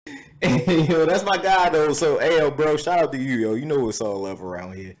Yo, that's my guy though. So, hey, yo, bro, shout out to you, yo. You know it's all love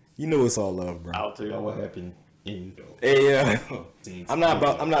around here. You know it's all love, bro. I'll tell y'all what happened in Hey, I'm not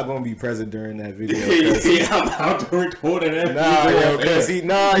gonna be present during that video. yeah, I'm out to record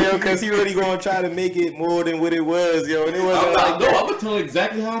that. Cause he really gonna try to make it more than what it was, yo. And it wasn't I'm gonna tell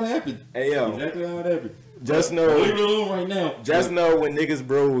exactly how it happened. Hey, yo, exactly how it happened. Just know, leave it alone right now. Just know when niggas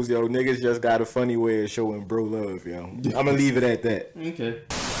bros, yo, niggas just got a funny way of showing bro love, yo. I'm gonna leave it at that. Okay.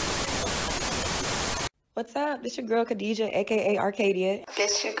 What's up? This your girl Khadijah, aka Arcadia.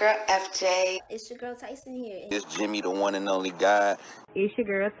 This your girl FJ. It's your girl Tyson here. It's Jimmy, the one and only guy. It's your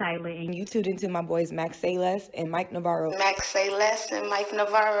girl Tyler. And you tuned into my boys Max Say Less and Mike Navarro. Max Say Less and Mike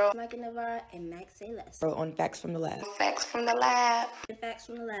Navarro. Mike Navarro and Max Say Less. On Facts from the Lab. Facts from the lab. Facts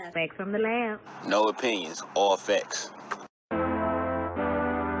from the lab. Facts from the lab. No opinions, all facts.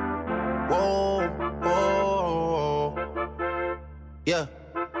 Whoa, whoa, yeah.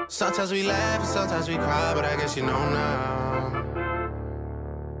 Sometimes we laugh and sometimes we cry, but I guess you know now,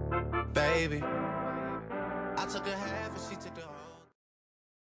 baby. I took a half and she took the whole.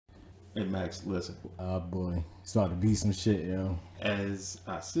 Hey Max, listen. Oh boy, it's about to be some shit, yo. As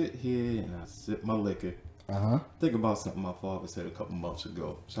I sit here and I sip my liquor, think about something my father said a couple months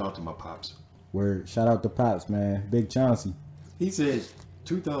ago. Shout out to my pops. Word, shout out to Pops, man. Big Chauncey. He said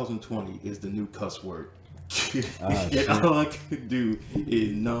 2020 is the new cuss word. And all I could do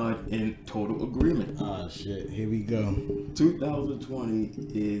is nod in total agreement. Oh shit, here we go. 2020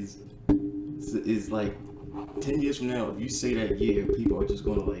 is like 10 years from now. If you say that year, people are just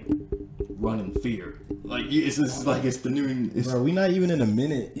gonna like run in fear. Like it's just like it's the new. Bro, we not even in a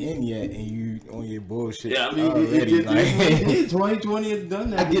minute in yet, and you on your bullshit. Yeah, I mean, already, 2020 has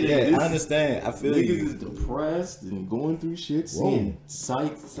done that. I get that. I understand. I feel niggas you. is depressed and going through shit, seeing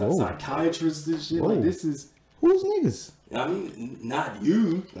psychiatrists and shit. Like this is who's niggas? I mean, not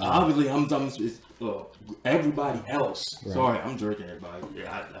you. Obviously, I'm it's, everybody else. Right. Sorry, I'm jerking everybody.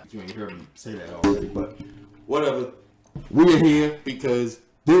 Yeah, you ain't heard me say that already, but whatever. We're here because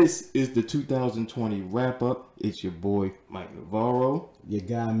this is the 2020 wrap up. It's your boy Mike Navarro. Your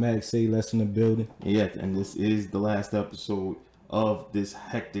guy Max Say Less in the building. Yeah, and this is the last episode of this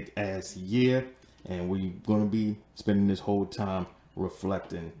hectic ass year, and we're gonna be spending this whole time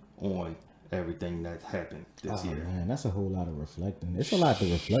reflecting on everything that happened this year. Man, that's a whole lot of reflecting. It's a lot to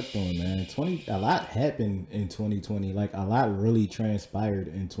reflect on, man. A lot happened in 2020. Like a lot really transpired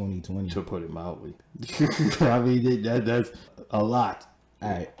in 2020. To put it mildly. I mean that's a lot. All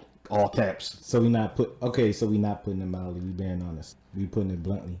right. All caps. So we not putting it mildly. We being honest. We putting it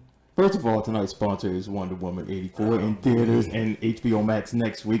bluntly. First of all, tonight's sponsor is Wonder Woman 84 in theaters and HBO Max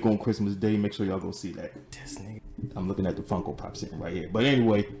next week on Christmas Day. Make sure y'all go see that. This nigga. I'm looking at the Funko Pop sitting right here. But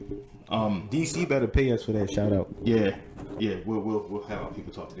anyway, DC better pay us for that shout out. Yeah, we'll have our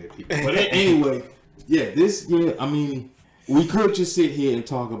people talk to their people. But anyway, yeah, this year, I mean, we could just sit here and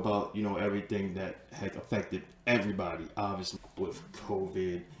talk about, you know, everything that had affected everybody, obviously with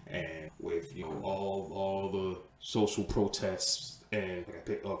COVID and with, you know, all the social protests and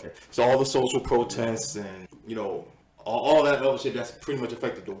so all the social protests and, you know, all that other shit that's pretty much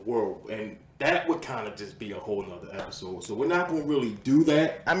affected the world, and that would kind of just be a whole nother episode. So we're not gonna really do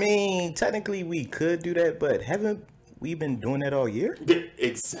that. I mean, technically we could do that, but haven't we been doing that all year?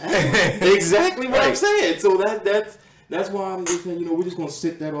 Exactly what I'm saying. So that's why I'm just saying, you know, we're just gonna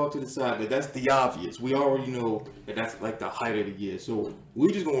sit that off to the side. But that's the obvious. We already know that that's like the height of the year. So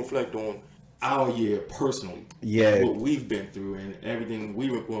we're just gonna reflect on our year personally. Yeah, what we've been through and everything we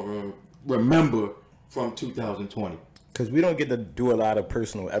remember from 2020. Because we don't get to do a lot of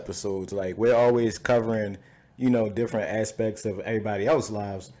personal episodes. Like, we're always covering, you know, different aspects of everybody else's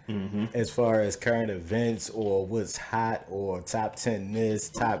lives as far as current events or what's hot or top 10 this,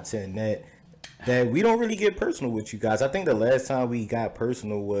 top 10 that we don't really get personal with you guys. I think the last time we got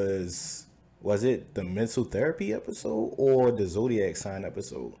personal was it the mental therapy episode or the zodiac sign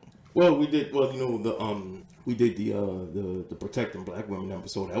episode? Well, we did. Well, you know, we did the protecting black women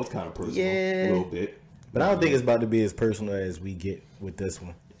episode. That was kind of personal, a little bit. But I don't think it's about to be as personal as we get with this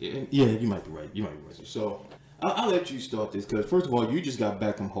one. Yeah, you might be right. So I'll let you start this because first of all, you just got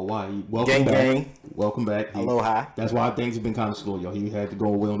back from Hawaii. Welcome back. Gang. Welcome back. Aloha. That's why things have been kind of slow, y'all. He had to go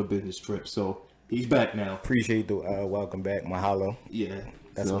away on a business trip, so he's back now. Appreciate the welcome back. Mahalo. Yeah,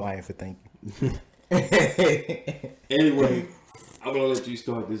 that's Hawaiian for thank you. Anyway, I'm gonna let you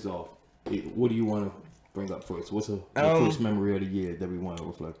start this off. What do you want to bring up first? What's the first memory of the year that we want to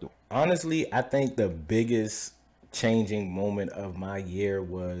reflect on? Honestly, I think the biggest changing moment of my year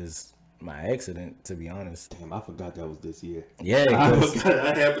was my accident, to be honest. Damn, I forgot that was this year. Yeah, I forgot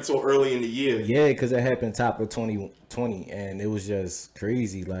that happened so early in the year. Yeah, because it happened top of 2020, and it was just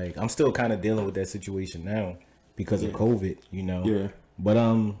crazy. Like, I'm still kind of dealing with that situation now because of COVID, you know. Yeah. But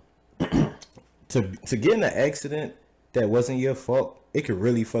to get in an accident that wasn't your fault, it could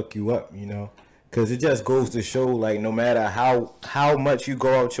really fuck you up, you know. Because it just goes to show, like, no matter how much you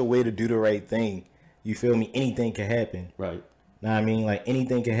go out your way to do the right thing, you feel me, anything can happen. Right. Know what I mean? Like,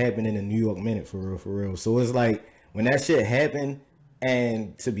 anything can happen in the New York Minute, for real, for real. So it's like, when that shit happened,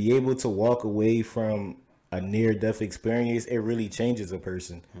 and to be able to walk away from a near-death experience, it really changes a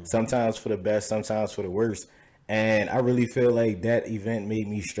person. Sometimes for the best, sometimes for the worst. And I really feel like that event made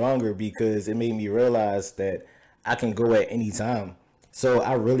me stronger because it made me realize that I can go at any time. So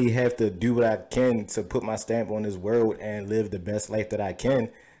I really have to do what I can to put my stamp on this world and live the best life that I can,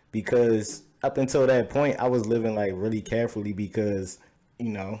 because up until that point, I was living like really carefully because, you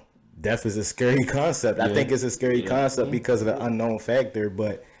know, death is a scary concept. I think it's a scary concept because of the unknown factor,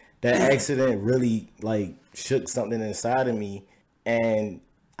 but that accident really like shook something inside of me. And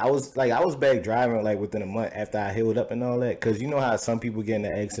I was back driving like within a month after I healed up and all that, because you know how some people get in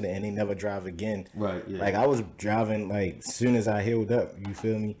an accident and they never drive again. Right. Yeah. Like I was driving like as soon as I healed up, you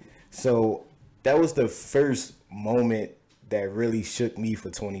feel me? So that was the first moment that really shook me for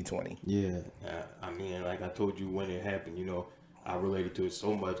 2020. Yeah, I mean, like I told you when it happened, you know, I related to it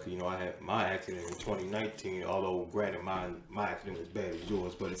so much because, you know, I had my accident in 2019, although granted my accident was bad as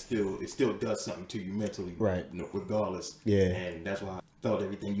yours, but it still does something to you mentally, Right? You know, regardless. Yeah. And that's why I felt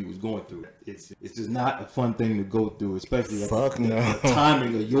everything you was going through. It's just not a fun thing to go through, especially Fuck no. the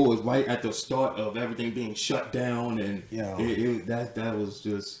timing of yours right at the start of everything being shut down, and that was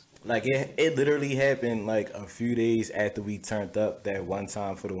just. Like it literally happened like a few days after we turned up that one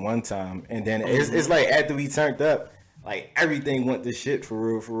time for the one time, and then it's like after we turned up, like everything went to shit for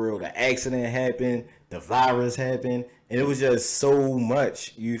real, for real. The accident happened, the virus happened, and it was just so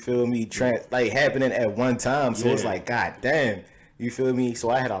much. You feel me? Like happening at one time, so it's like, god damn, you feel me?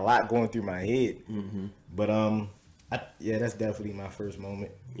 So I had a lot going through my head, but that's definitely my first moment.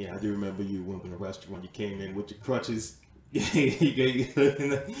 Yeah, I do remember you went in a restaurant. You came in with your crutches. Yeah. There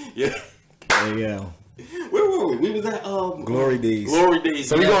you go. Where were we? We was at Glory Days. Glory Days.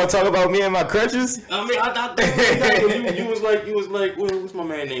 So we gonna talk about me and my crutches? I mean, I you was like, what's my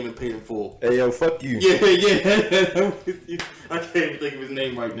man name and paid him full? Hey yo, fuck you. Yeah. I can't even think of his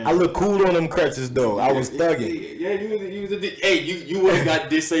name right now. I look cool on them crutches though. I was thugging. Yeah, you would have got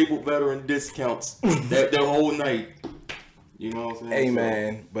disabled veteran discounts that whole night. You know what I'm saying? Hey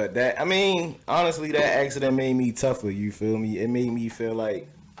man, but honestly, that accident made me tougher. You feel me? It made me feel like,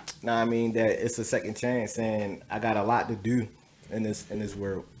 that it's a second chance, and I got a lot to do in this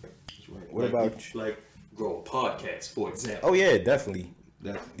world. Right. What about you? Like grow a podcast, for example? Oh yeah, definitely.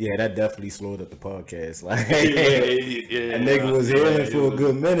 That definitely slowed up the podcast. Like, that nigga was healing for a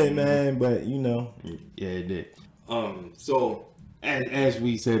good minute, man. But you know, yeah, it did. So. As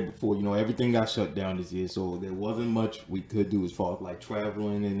we said before, you know, everything got shut down this year, so there wasn't much we could do as far as like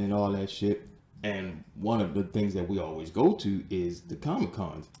traveling and all that shit. And one of the things that we always go to is the Comic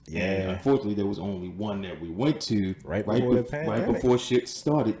Cons. Yeah. And unfortunately, there was only one that we went to right before shit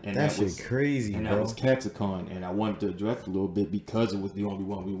started, and that shit was crazy. And bro. That was Caxicon, and I wanted to address it a little bit because it was the only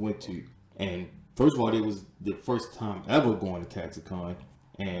one we went to. And first of all, it was the first time ever going to Caxicon.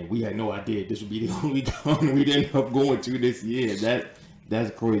 And we had no idea this would be the only con we'd end up going to this year. That's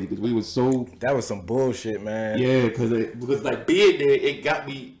crazy because we were so. That was some bullshit, man. Yeah, because like being there, it got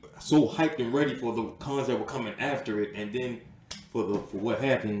me so hyped and ready for the cons that were coming after it, and then for what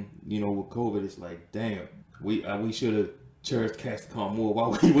happened, you know, with COVID, it's like, damn, we should have cherished Caxicon more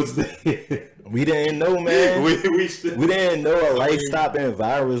while we was there. We didn't know, man. we didn't know a life-stopping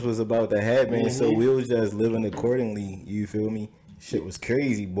virus was about to happen, so we was just living accordingly. You feel me? Shit was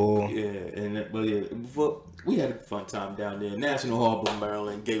crazy, boy. Yeah, but we had a fun time down there. National Harbor,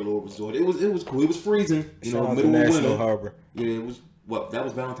 Maryland, Gaylord Resort. It was cool. It was freezing. You know, middle of National winter. Harbor. Yeah, it was. That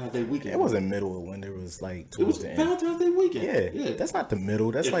was Valentine's Day weekend. It wasn't middle of winter. It was like it was towards the end. Valentine's Day weekend. Yeah. That's not the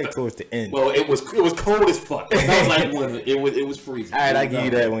middle. That's like towards the end. Well, it was cold as fuck. That was like winter. It was freezing. All right, I give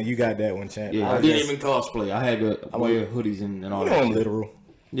you that one. You got that one, champ. Yeah, I didn't even cosplay. I had to wear hoodies and all that. You literal.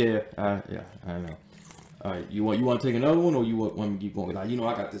 Yeah, I know. All right, you want to take another one, or you want me to keep going? Like, you know,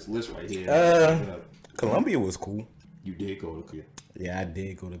 I got this list right here. Columbia was cool. You did go to Columbia. Yeah, I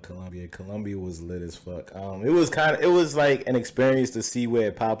did go to Columbia. Columbia was lit as fuck. It was like an experience to see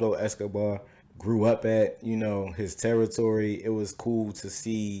where Pablo Escobar grew up at, you know, his territory. It was cool to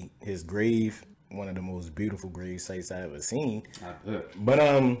see his grave, one of the most beautiful grave sites I ever seen. But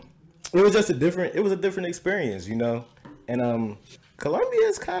it was just a different experience, you know. And Columbia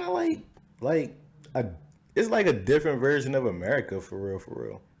is kind of like like it's like a different version of America for real, for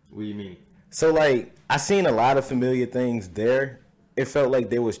real. What do you mean? So like I seen a lot of familiar things there. It felt like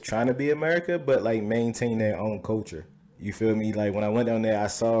they was trying to be America, but like maintain their own culture. You feel me? Like when I went down there, I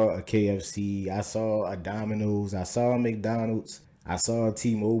saw a KFC, I saw a Domino's, I saw a McDonald's, I saw a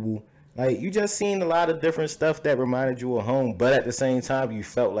T-Mobile. Like you just seen a lot of different stuff that reminded you of home, but at the same time, you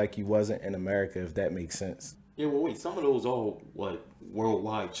felt like you wasn't in America, if that makes sense. Yeah, well, wait. Some of those are what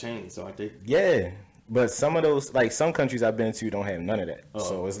worldwide chains, aren't they? Yeah, but some of those, like some countries I've been to, don't have none of that.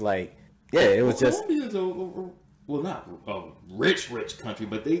 So it's like, yeah, it was just. Colombia's well, not a rich country,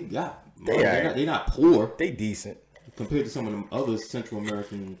 but they got money. are. They're not poor They decent. compared to some of them other Central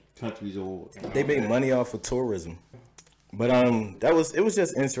American countries. Or They make money off of tourism. But it was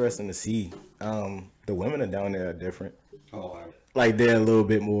just interesting to see. The women are down there are different. Oh, all right. Like they're a little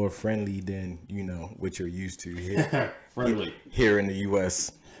bit more friendly than, you know, what you're used to here. Friendly. Here in the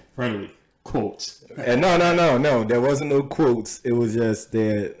US. Friendly. Quotes. And no. There wasn't no quotes. It was just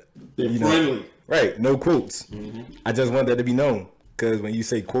They're you know, friendly. right, no quotes. I just want that to be known. Because when you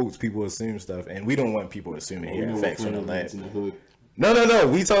say quotes, people assume stuff. And we don't want people assuming You here know what facts from the friendly lab. means in the hood. No.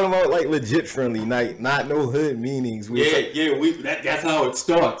 We talking about like legit friendly, not no hood meanings. That's how it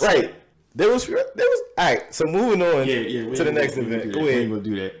starts. Right. There was all right. So moving on to the next event. Go We ahead. ain't gonna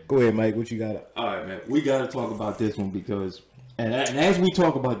do that. Go ahead, Mike. What you got? All right, man. We got to talk about this one because, and as we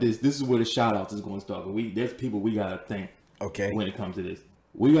talk about this is where the shout outs is going to start. But there's people we got to thank. Okay. When it comes to this,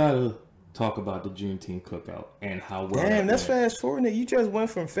 we got to talk about the Juneteenth cookout and how well. Damn, that's went. fast forwarding. You just went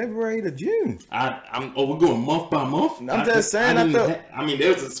from February to June. We're going month by month. I'm just saying. I mean,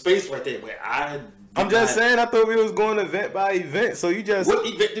 there's a space right there where I'm just saying. I thought we was going event by event. So you just. What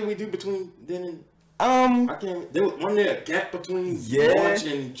event did we do between then and? I can't. There was one there a gap between March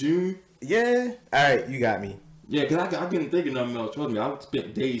and June. Yeah. All right, you got me. Yeah, because I couldn't think of nothing else. Trust me, I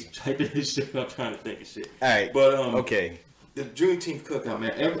spent days typing this shit up trying to think of shit. All right. But okay. The Juneteenth cookout,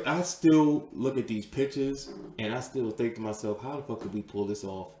 man. I still look at these pictures and I still think to myself, how the fuck could we pull this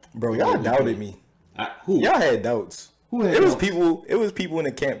off? Bro, y'all doubted me. Who? Y'all had doubts. Who had it was doubts? people. It was people in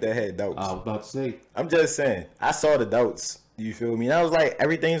the camp that had doubts. I was about to say. I'm just saying. I saw the doubts. You feel me? And I was like,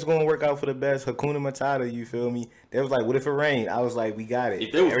 everything's going to work out for the best. Hakuna Matata, you feel me? They was like, what if it rained? I was like, we got it.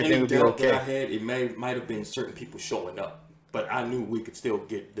 If there was everything any would be doubt okay. that I had, it might have been certain people showing up. But I knew we could still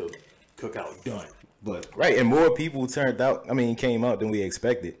get the cookout done. But right, and more people came out than we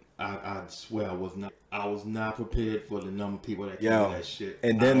expected. I swear I was not prepared for the number of people that came to that shit.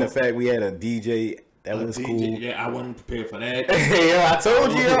 And then the fact we had a DJ that was DJ, cool. Yeah, I wasn't prepared for that. Yo, I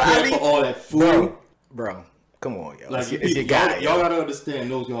told you, I for all that food. Bro, come on, yo. Like, it's your guy. Y'all gotta understand,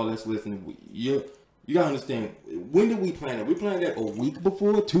 those y'all that's listening. You gotta understand. When did we plan it? We planned that a week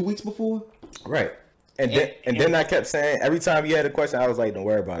before, 2 weeks before. Right. And then I kept saying, every time you had a question, I was like, don't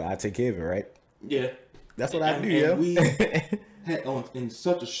worry about it. I'll take care of it, right? Yeah. That's what I do, yo. We had in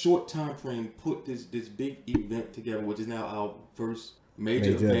such a short time frame put this big event together, which is now our first major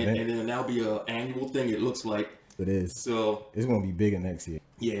event, and then it'll now be an annual thing. It looks like it is. So it's gonna be bigger next year.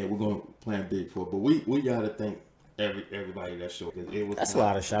 Yeah, we're gonna plan big for it, but we gotta thank everybody that showed. It was that's a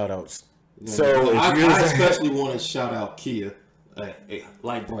lot of shout outs. So I especially want to shout out Kia.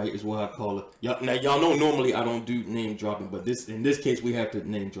 Light Bright is what I call it. Y'all know normally I don't do name dropping, but in this case we have to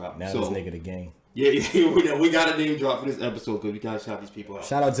name drop. Now this nigga the game. Yeah, we got a name drop for this episode because we gotta shout these people out.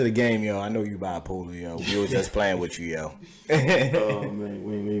 Shout out to the game, yo. I know you bipolar, yo. We were just playing with you, yo. Oh man,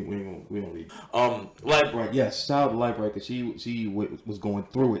 we don't leave. Light Bright, yes. Shout out to Light Bright because she was going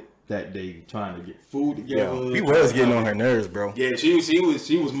through it that day trying to get food together. Yo, we was getting on her nerves, bro. Yeah, she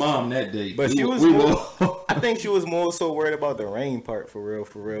was mom that day. But she was more, I think she was more so worried about the rain part for real.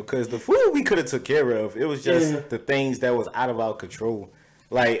 Because the food we could have took care of. It was just the things that was out of our control.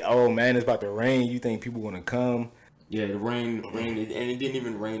 Like, oh man, it's about to rain. You think people want to come? Yeah, the rain, and it didn't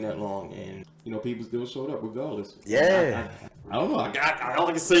even rain that long, and people still showed up regardless. Yeah, I don't know. All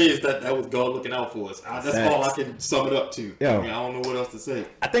I can say is that was God looking out for us. That's all I can sum it up to. Yeah, I don't know what else to say.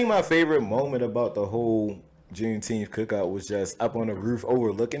 I think my favorite moment about the whole Juneteenth cookout was just up on the roof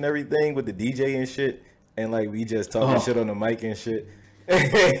overlooking everything with the DJ and shit, and like we just talking shit on the mic and shit.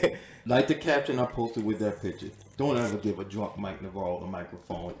 Like the caption I posted with that picture. Don't ever give a drunk Mike Navarro the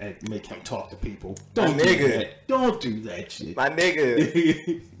microphone and make him talk to people. Don't do that. Don't do that shit. My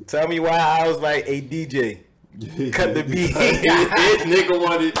nigga. Tell me why I was like, hey DJ, cut the beat. This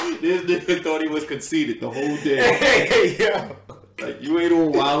nigga thought he was conceited the whole day. Hey, yo. Like, you ain't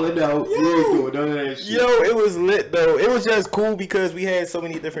on wilding out. You ain't doing none of that shit. Yo, it was lit though. It was just cool because we had so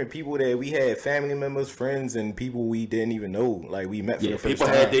many different people there. We had family members, friends, and people we didn't even know. Like we met for the first people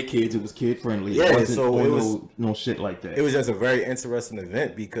time. had their kids. It was kid friendly. Yeah, it wasn't so it was no shit like that. It was just a very interesting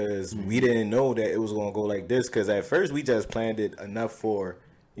event because we didn't know that it was gonna go like this. Because at first we just planned it enough for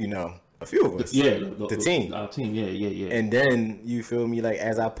a few of us. Yeah, the team. Our team. Yeah. And then you feel me, like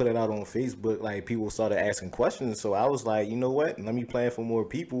as I put it out on Facebook, like people started asking questions. So I was like, you know what? Let me plan for more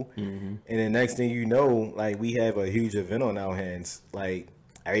people. And the next thing you know, like we have a huge event on our hands. Like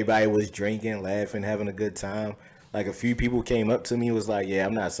everybody was drinking, laughing, having a good time. Like a few people came up to me and was like, yeah,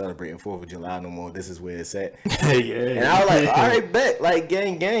 I'm not celebrating 4th of July no more. This is where it's at. And I was like, all right, bet. Like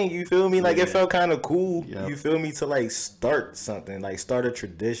gang, you feel me? Like it felt kind of cool, you feel me, to like start something, like start a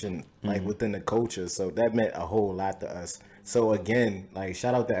tradition like within the culture. So that meant a whole lot to us. So again, like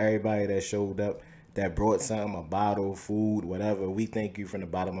shout out to everybody that showed up, that brought something, a bottle, food, whatever. We thank you from the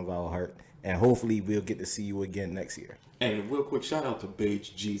bottom of our heart. And hopefully we'll get to see you again next year. And real quick, shout out to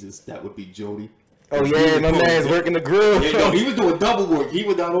Beige Jesus. That would be Jody. Oh yeah, my man's working the grill. Yeah, no, he was doing double work. He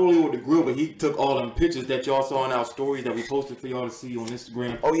was not only on the grill, but he took all them pictures that y'all saw in our stories that we posted for y'all to see on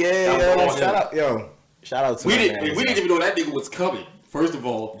Instagram. Oh yeah, shout out to we didn't even know that nigga was coming. First of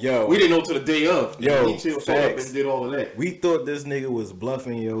all, yo, we didn't know till the day of. Yo, he showed up and did all of that. We thought this nigga was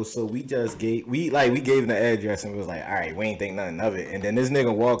bluffing, yo. So we just gave him the address and was like, all right, we ain't think nothing of it. And then this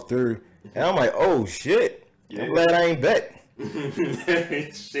nigga walked through, and I'm like, oh shit, I'm glad I ain't bet.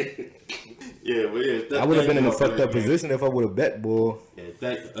 Shit. Yeah, but yeah, I would have been in a fucked up position if I would have bet, boy. Yeah,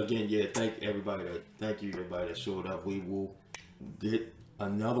 thank everybody that showed up. We will get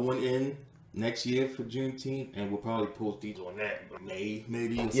another one in next year for Juneteenth, and we'll probably post these on that May,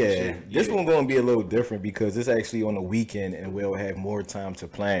 maybe. This one gonna be a little different because it's actually on the weekend, and we'll have more time to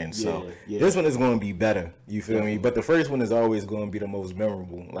plan. So this one is gonna be better. You feel me? But the first one is always gonna be the most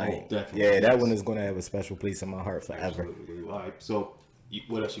memorable. Like, that one is gonna have a special place in my heart forever. Absolutely. All right. So,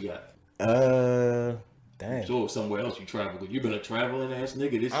 what else you got? Damn. So somewhere else you travel. You've been a traveling ass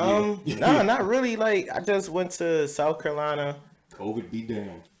nigga this year. Nah, not really. Like I just went to South Carolina. COVID be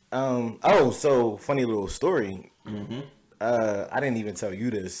damn. So funny little story. I didn't even tell you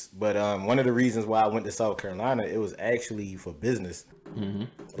this, but one of the reasons why I went to South Carolina, it was actually for business.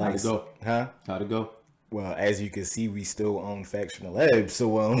 How'd it go? Huh? How'd it go? Well, as you can see, we still own Factional Lab. So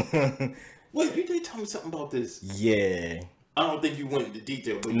wait, you did tell me something about this. Yeah. I don't think you went into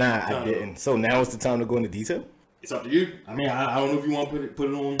detail. But nah, I didn't. So now it's the time to go into detail? It's up to you. I mean, I don't know if you want to put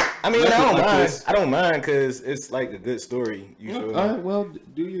it on. I mean, I don't mind. I don't mind because it's like a good story. You feel me? All right, well,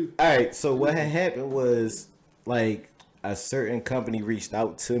 do you? All right, so what had happened was like a certain company reached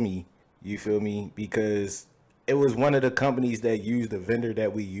out to me. You feel me? Because it was one of the companies that used the vendor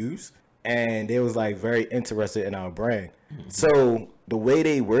that we use, and they was like very interested in our brand. So the way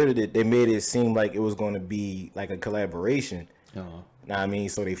they worded it, they made it seem like it was going to be like a collaboration. Know what I mean?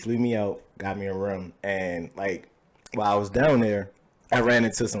 So they flew me out, got me a room, and like while I was down there, I ran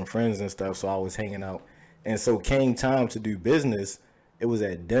into some friends and stuff, so I was hanging out. And so came time to do business, it was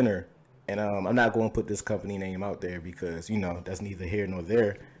at dinner. And I'm not going to put this company name out there because, that's neither here nor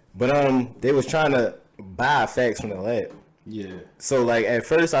there. But they was trying to buy Facts from the Lab. Yeah. So like at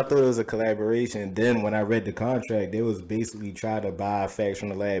first I thought it was a collaboration. Then when I read the contract, they was basically trying to buy Facts from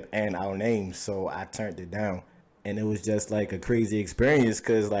the Lab and our names. So I turned it down. And it was just like a crazy experience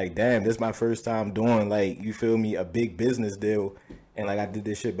because like, damn, this is my first time doing like, you feel me, a big business deal. And like I did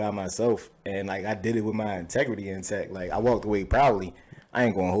this shit by myself. And like I did it with my integrity intact. Like I walked away proudly. I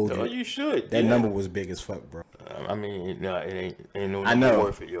ain't gonna hold you. You should. That number was big as fuck, bro. I mean, no, it ain't no I know,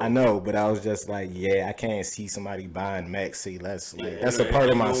 worth it, yo. I know, but I was just like, yeah, I can't see somebody buying Max Say Less. Like, that's a part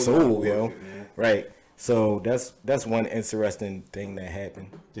of my soul, yo. Right. So that's one interesting thing that happened.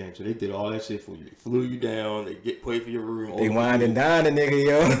 Damn, so they did all that shit for you. They flew you down. They paid for your room. They wined and dined a nigga,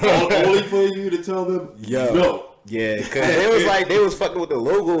 yo. Only for you to tell them, no. Yeah, because it was like they was fucking with the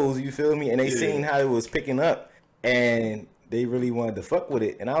logos, you feel me? And they seen how it was picking up, and they really wanted to fuck with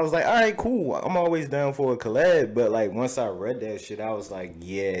it. And I was like, all right, cool. I'm always down for a collab. But like once I read that shit, I was like,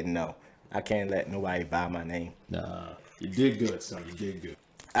 yeah, no. I can't let nobody buy my name. Nah, you did good, son. You did good.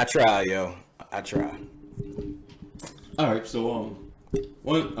 I try, yo. I try. All right, so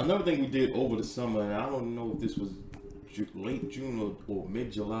another thing we did over the summer, and I don't know if this was late June or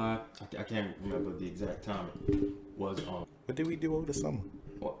mid July. I can't remember the exact timing. Was what did we do over the summer?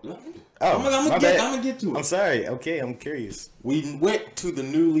 I'm gonna get to it. I'm sorry. Okay, I'm curious. We went to the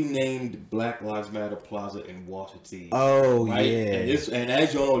newly named Black Lives Matter Plaza in Washington. Oh, right? yeah. And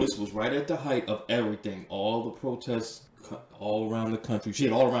as y'all know, this was right at the height of everything. All the protests all around the country,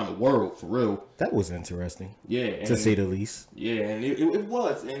 shit, all around the world, for real. That was interesting. Yeah, to say the least. Yeah, and it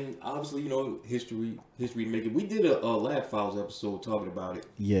was, and obviously, you know, history to make it. We did a Lab Files episode talking about it.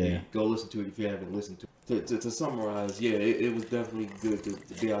 Yeah. Go listen to it if you haven't listened to it. To summarize, yeah, it was definitely good to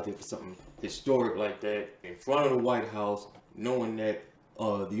be out there for something historic like that in front of the White House, knowing that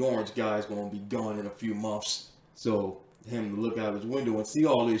the orange guy is going to be gone in a few months. So him to look out his window and see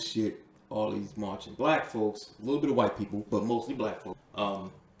all this shit, all these marching black folks, a little bit of white people, but mostly black folks,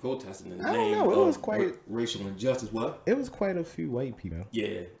 protesting in the name of racial injustice. What? It was quite a few white people.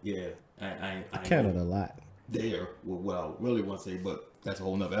 Yeah. I counted a lot. There, what I really want to say, but that's a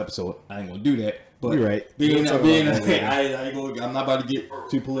whole nother episode. I ain't gonna do that. But you're right. I'm not about to get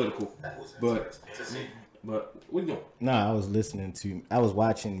too political. But what you doing? Nah, I was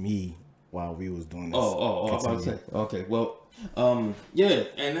watching me while we was doing this. I was about to say. Okay, well, yeah,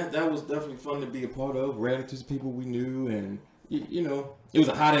 and that was definitely fun to be a part of. Ran into some people we knew, and you know, it was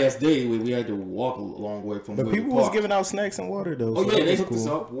a hot ass day where we had to walk a long way from. But people was giving out snacks and water though. Oh yeah, they hooked us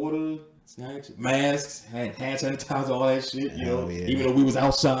up, water, snacks, masks, had hand sanitizer, all that shit. You know, even though we was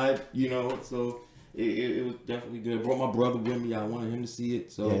outside, you know, so. It was definitely good. I brought my brother with me. I wanted him to see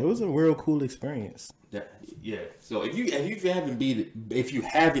it. So yeah, it was a real cool experience. So if you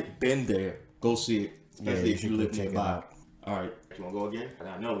haven't been there, go see it. Especially if you live nearby. All right, you want to go again? I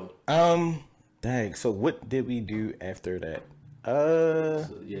got another one. Dang. So what did we do after that?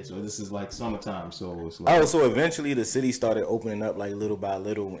 So this is like summertime. So it's like so eventually the city started opening up like little by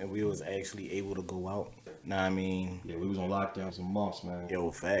little, and we was actually able to go out. Nah, I mean, yeah, we was on lockdown some months, man.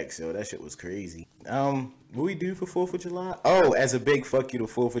 Yo, facts, yo, that shit was crazy. What we do for 4th of July? Oh, as a big fuck you to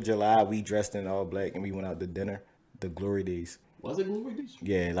 4th of July, we dressed in all black and we went out to dinner. The Glory Days. Was it Glory Days?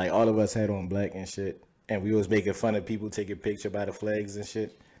 Yeah, like all of us had on black and shit, and we was making fun of people taking picture by the flags and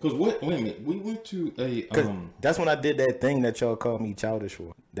shit. Cause wait a minute, we went to a that's when I did that thing that y'all called me childish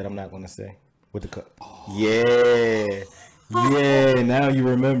for. That I'm not gonna say. With the cup. Yeah, now you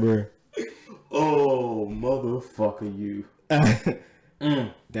remember. Oh, motherfucker, you.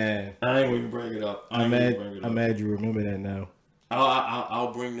 Damn. I ain't gonna bring it up. I'm mad you remember that now.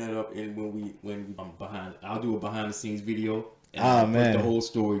 I'll bring that up in when I'm behind. I'll do a behind the scenes video. And I'll put the whole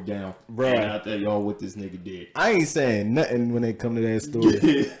story down. Bro. And I'll tell y'all what this nigga did. I ain't saying nothing when they come to that story.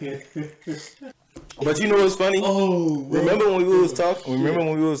 But you know what's funny? Remember when we was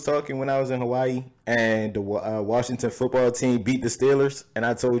talking when I was in Hawaii and the Washington football team beat the Steelers, and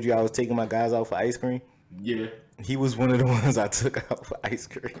I told you I was taking my guys out for ice cream? Yeah. He was one of the ones I took out for ice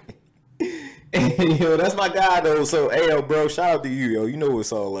cream. And, yo, that's my guy though. So, hey, yo, bro, shout out to you, yo. You know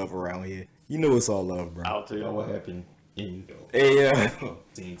it's all love around here. You know it's all love, bro. I'll tell y'all what happened. Hey,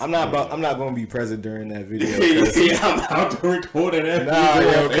 I'm not gonna be present during that video. I'm out to record that.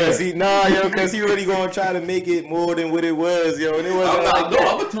 Cause he really gonna try to make it more than what it was, yo. And it wasn't I'm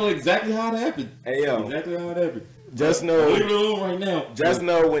gonna tell exactly how it happened. Hey, yo, exactly how it happened. Just know, leave it alone right now. Just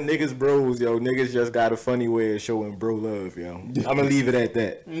know when niggas bros, yo, niggas just got a funny way of showing bro love, yo. I'm gonna leave it at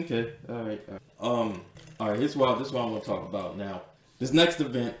that. Okay, all right. All right. This is what I'm gonna talk about now. This next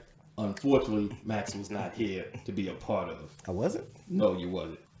event. Unfortunately, Max was not here to be a part of. I wasn't? No, you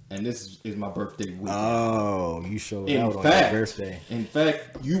wasn't. And this is my birthday weekend. Oh, you showed out on my birthday. In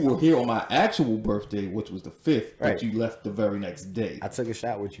fact, you were here on my actual birthday, which was the 5th, but you left the very next day. I took a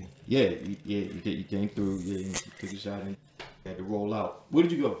shot with you. Yeah, you came through. Yeah, you took a shot and had to roll out. Where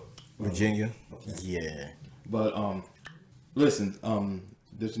did you go? Virginia. Okay. Yeah. But listen,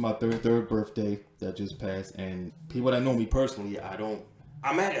 this is my third birthday that just passed, and people that know me personally,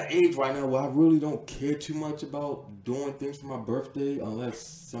 I'm at an age right now where I really don't care too much about doing things for my birthday unless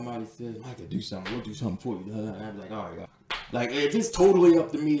somebody says, Micah, do something. We'll do something for you. And I'm like, all right. Like, if it's totally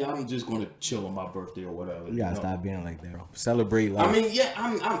up to me, I'm just going to chill on my birthday or whatever. You gotta stop being like that, bro. Celebrate life. I mean, yeah,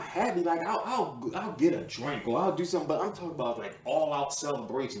 I'm happy. Like, I'll get a drink or I'll do something, but I'm talking about, like, all-out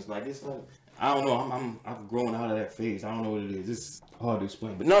celebrations. Like, it's like, I don't know. I've grown out of that phase. I don't know what it is. It's hard to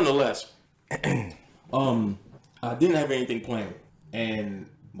explain. But nonetheless, I didn't have anything planned. And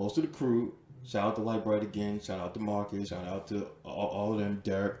most of the crew, shout out to Light Bright again, shout out to Marcus, shout out to all of them,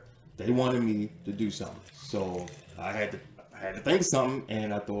 Derek. They wanted me to do something, so I had to think of something,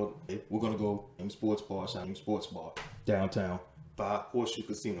 and I thought, hey, we're gonna go in Sports Bar downtown by Horseshoe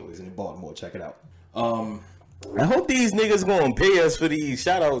Casino. Is in Baltimore. Check it out. I hope these niggas gonna pay us for these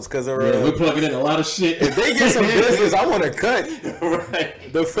shout outs because we're plugging in a lot of shit. If they get some business, I want to cut.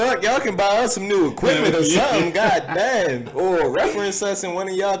 Right. The fuck, y'all can buy us some new equipment or something. God damn, or reference us in one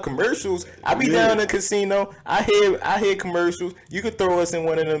of y'all commercials. I be down in the casino. I hear commercials. You can throw us in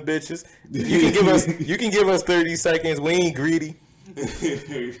one of them bitches. You can give us 30 seconds. We ain't greedy.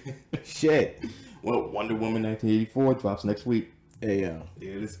 Shit. Well, Wonder Woman 1984 drops next week. Hey, Yeah, it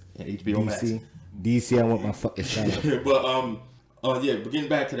is. And HBO Max. DC, I want my fucking shout out. But getting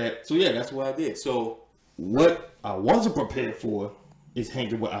back to that. So yeah, that's what I did. So what I wasn't prepared for is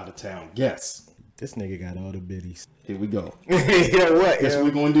hanging with out of town guests. This nigga got all the biddies. Here we go. Yeah, what? Guess what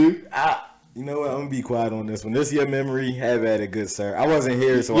we gonna do? You know what? I'm gonna be quiet on this one. This is your memory. Have at it, good sir. I wasn't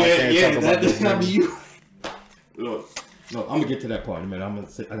here, so I can't talk about this. That's not you. Look, no, I'm gonna get to that part in a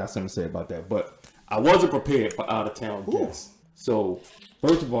minute. I got something to say about that. But I wasn't prepared for out of town guests. So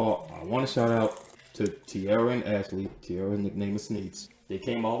first of all, I want to shout out to Tiara and Ashley. Tiara's nickname is Sneaks. They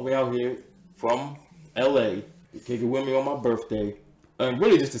came all the way out here from LA to kick it with me on my birthday. And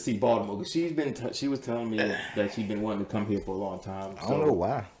really just to see Baltimore, because she was telling me that she's been wanting to come here for a long time. So, I don't know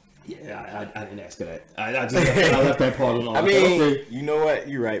why. Yeah, I didn't ask her that. I left that part alone. I mean, you know what?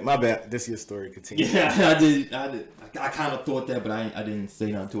 You're right. My bad. This is your story. Continue. Yeah, I did. I kind of thought that, but I didn't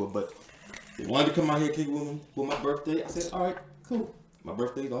say nothing to it. But they wanted to come out here kick it with me for my birthday. I said, all right, cool. My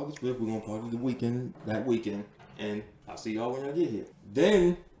birthday is August 5th. We're going to party that weekend. And I'll see y'all when I get here.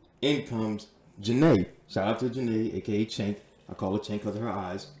 Then in comes Janae. Shout out to Janae, a.k.a. Chink. I call her Chink because of her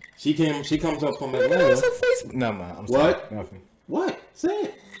eyes. She comes up from Atlanta. Nigga, that was her Facebook. No, man. I'm sorry. What? Nothing. What? Say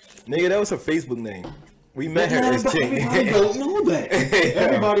it. Nigga, that was her Facebook name. We met her as Chink. Everybody don't know that.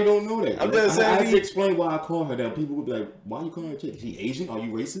 Everybody don't know that. I'm just saying. I have to explain why I call her that. People would be like, why you calling her Chink? She Asian? Are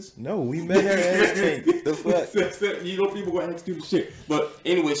you racist? No, we met her as Chink. The fuck? You know, people go ask stupid shit. But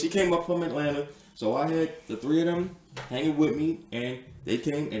anyway, she came up from Atlanta. So I had the three of them hanging with me. And they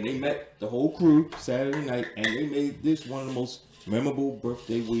came and they met the whole crew Saturday night. And they made this one of the most memorable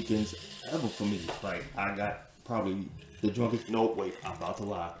birthday weekends ever for me. Like, I got probably the drunkest. No, wait, I'm about to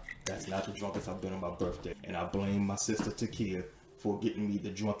lie. That's not the drunkest I've been on my birthday. And I blame my sister Takia for getting me the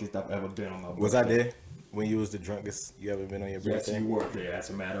drunkest I've ever been on my birthday. Was I there when you was the drunkest you ever been on your birthday? Yes, you were there,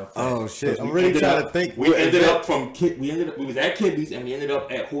 as a matter of fact. Oh shit, I'm really trying to think. We ended up we was at Kidby's and we ended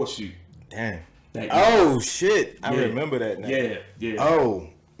up at Horseshoe. Damn. Oh shit, I remember that night. Yeah, yeah. Oh.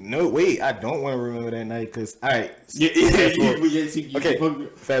 No, wait, I don't want to remember that night because, all right.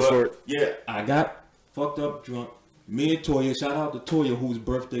 Fast forward. Yeah, I got fucked up drunk. Me and Toya, shout out to Toya, whose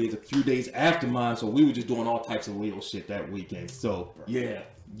birthday is a few days after mine, so we were just doing all types of Leo shit that weekend. So, yeah,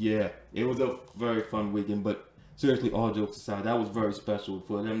 it was a very fun weekend, but seriously, all jokes aside, that was very special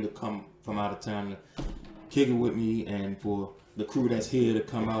for them to come from out of town to kick it with me and for the crew that's here to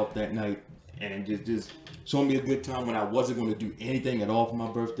come out that night and just show me a good time when I wasn't going to do anything at all for my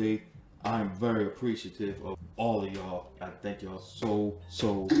birthday. I'm very appreciative of all of y'all. I thank y'all so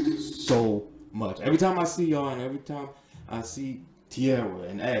much. Every time I see y'all and every time I see Tiara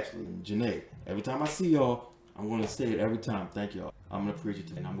and Ashley and Janae, every time I see y'all, I'm going to say it every time. Thank y'all. I'm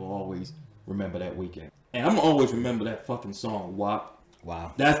appreciative and I'm going to always remember that weekend. And I'm going to always remember that fucking song, WAP.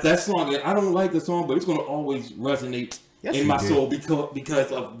 Wow. That song, I don't like the song, but it's going to always resonate in my soul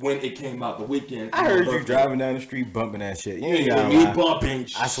because of when it came out the weekend. I heard you driving down the street bumping that shit. You ain't got me bumping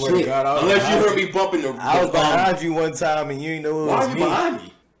shit. I swear to God. Unless you heard me bumping the I was behind you one time and you ain't know it was Why you me. behind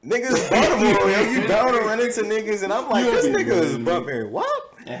me? Niggas Baltimore, yo. You bound to run into niggas and I'm like, this nigga is bumping.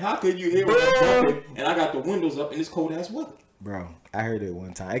 What? And how could you hear me bumping and I got the windows up in this cold ass weather? Bro, I heard it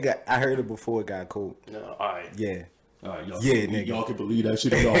one time. I heard it before it got cold. No, alright. Yeah. Alright, y'all. Yeah, nigga. Y'all can believe that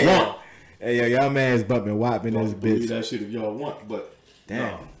shit if y'all want. Hey, yo, y'all man's bumping WAP in this bitch. Believe that shit if y'all want, but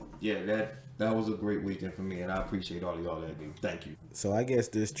damn. No. Yeah, that was a great weekend for me, and I appreciate all of y'all that do. Thank you. So I guess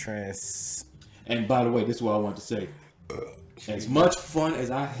this And by the way, this is what I want to say. As much fun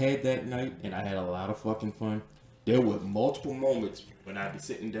as I had that night, and I had a lot of fucking fun, there were multiple moments when I'd be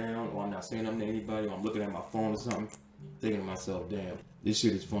sitting down, or I'm not saying nothing to anybody, or I'm looking at my phone or something, thinking to myself, damn, this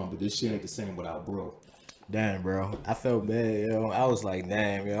shit is fun, but this shit ain't the same without bro. Damn, bro. I felt bad, yo. I was like,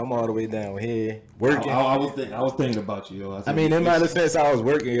 damn, yo. I'm all the way down here working. I was thinking about you, yo. I mean, in my defense, I was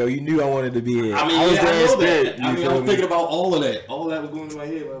working, yo. You knew I wanted to be here. I mean, I was I know spirit, that. I mean, I was thinking about all of that. All that was going in my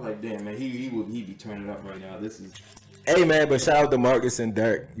head. But I'm like, damn, man, he be turning up right now. This is. Hey, man, but shout out to Marcus and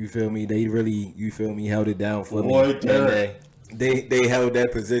Dirk. You feel me? They really, you feel me, held it down for me. Dirk. They held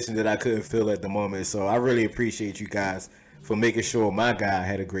that position that I couldn't feel at the moment. So I really appreciate you guys for making sure my guy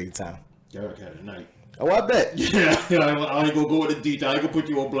had a great time. Derek had a night. Oh, I bet. Yeah, I ain't gonna go into detail. I ain't gonna put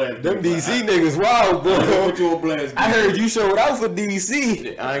you on blast. Them DC niggas wild, bro. I ain't gonna put you on blast. I heard you showed out for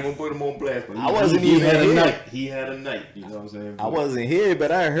DC. I ain't gonna put him on blast. But I wasn't he even had here. a night. He had a night. You know what I'm saying? I wasn't here,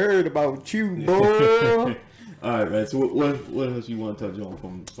 but I heard about you, boy. All right, man. So what else you want to touch on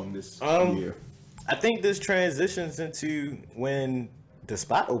from this year? I think this transitions into when the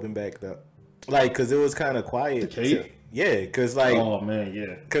spot opened back up, like, cause it was kind of quiet. The cave? Yeah, cause like, oh man,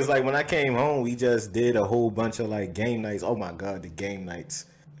 yeah. Cause like when I came home, we just did a whole bunch of like game nights. Oh my god, the game nights!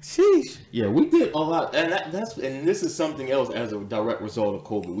 Sheesh. Yeah, we did a lot, and and this is something else as a direct result of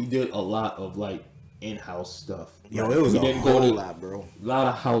COVID. We did a lot of like in-house stuff. Yo, Like, it was we a didn't whole go to lot, bro. a lot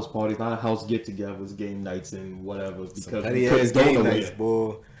of house parties, a lot of house get-togethers, game nights, and whatever. Because Petty we ass couldn't go game nowhere. nights,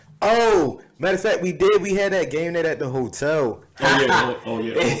 boy. Oh, matter of fact, we did. We had that game night at the hotel. Oh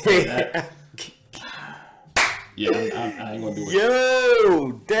yeah, that. Yeah, I ain't gonna do it.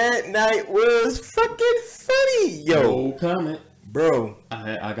 Yo, that night was fucking funny. Yo, No comment. bro,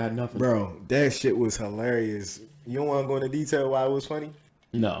 I got nothing. bro, that shit was hilarious. You don't want to go into detail why it was funny?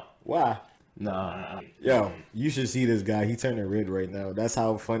 No, Why? nah. Yo, you should see this guy. He turning red right now. That's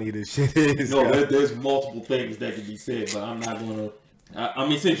how funny this shit is. No, yo. there's multiple things that can be said, but I'm not gonna. I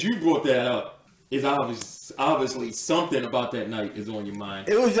mean, since you brought that up, it's obviously something about that night is on your mind.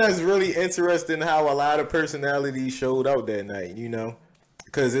 It was just really interesting how a lot of personalities showed out that night, you know?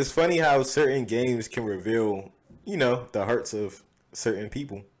 Because it's funny how certain games can reveal, you know, the hearts of certain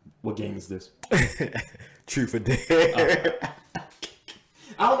people. What game is this? Truth or Dare.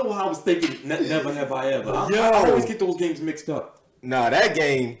 I don't know why I was thinking Never Have I Ever. I Yo. always get those games mixed up. Nah, that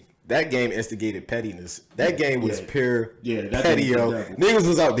game instigated pettiness. That game was Yeah. pure Yeah, that petty, game was yo. the devil. Niggas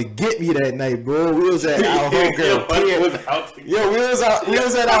was out to get me that night, bro. We was at our homegirl. Yo, we was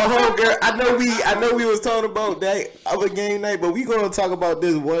at our homegirl. I know we was talking about that other game night, but we gonna talk about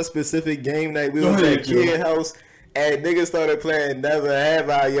this one specific game night. We Go was ahead, at Joe. kid house and niggas started playing Never Have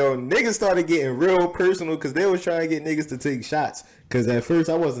I. Yo, niggas started getting real personal because they was trying to get niggas to take shots. Cause at first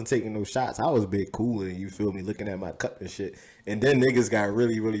I wasn't taking no shots. I was a bit cooler, you feel me, looking at my cup and shit. And then niggas got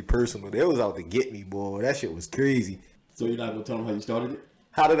really, really personal. They was out to get me, boy. That shit was crazy. So you're not gonna tell them how you started it?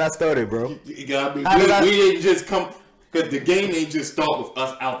 How did I start it, bro? You got me. How did I- We didn't just come because the game ain't just start with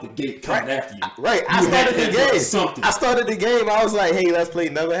us out the gate coming after you. Right, I You had started to the have game. something. I started the game. I was like, "Hey, let's play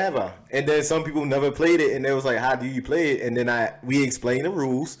Never Have I." And then some people never played it, and they was like, "How do you play it?" And then we explained the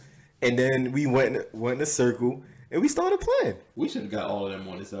rules, and then we went in a circle, and we started playing. We should have got all of them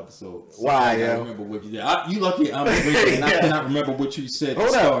on this episode. So Why, I gotta yo? remember what you did. You lucky I'm awake and I cannot remember what you said to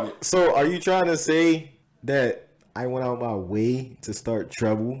Hold start up. it. So, are you trying to say that I went out my way to start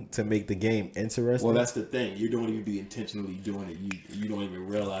trouble to make the game interesting? Well, that's the thing. You don't even be intentionally doing it. You don't even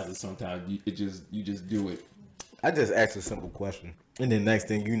realize it sometimes. You just do it. I just asked a simple question, and then next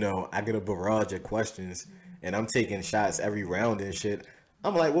thing you know, I get a barrage of questions, and I'm taking shots every round and shit.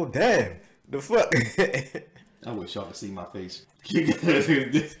 I'm like, well, damn, the fuck. I wish y'all could see my face. Because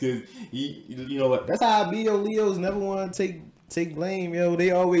you know what? That's how I be, yo. Leos never want to take blame, yo. They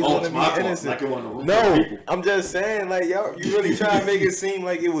always Oh, want it's to my be fault. innocent. Like it wasn't the No, people. I'm just saying, like, yo, you really try to make it seem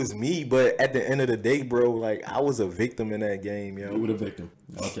like it was me, but at the end of the day, bro, like, I was a victim in that game, yo. You were the victim.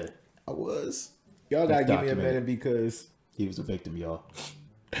 Okay. I was. Y'all gotta give me a minute because He was a victim, y'all.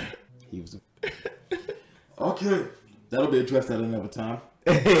 He was Okay. That'll be addressed at another time.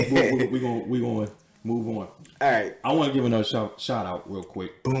 We're going to move on. all right, I want to give another shout out real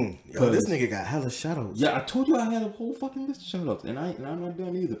quick. boom. Yo, this nigga got hella shoutouts. Yeah, I told you I had a whole fucking list of shout outs, and I'm not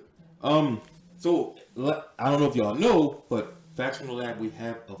done either. So I don't know if y'all know, but Facts from the Lab, we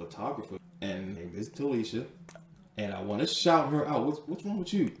have a photographer, and her name is Talisha, and I want to shout her out. What's wrong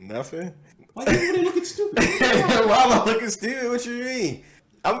with you? Nothing. Why you over there looking stupid? Why am I looking stupid? What you mean?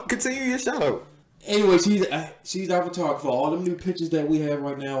 I'm continue your shout out. Anyway, she's our photographer. All the new pictures that we have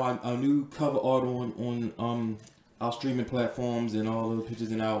right now, our new cover art on our streaming platforms, and all the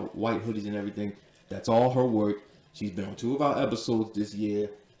pictures in our white hoodies and everything. That's all her work. She's been on 2 of our episodes this year.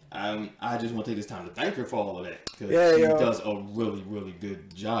 I just want to take this time to thank her for all of that because she does a really, really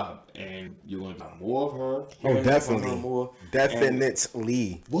good job, and you're going to get more of her. Oh, hearing definitely. from her more.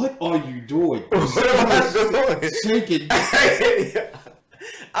 Definitely. And what are you doing? What am I doing? Shaking.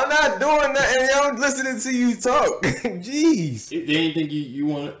 I'm not doing nothing. I'm listening to you talk. Jeez. Is there anything you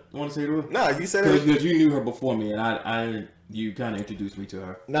want to say to her? Nah, you said it. Because you knew her before me, and you kind of introduced me to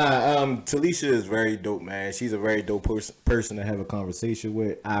her. Nah, Talisha is very dope, man. She's a very dope person to have a conversation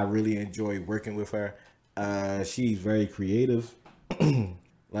with. I really enjoy working with her. She's very creative.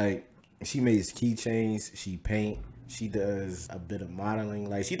 Like, she makes keychains, she paint, she does a bit of modeling.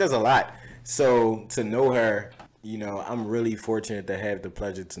 Like, she does a lot. So to know her, you know, I'm really fortunate to have the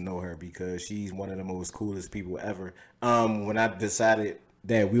pleasure to know her because she's one of the most coolest people ever. When I decided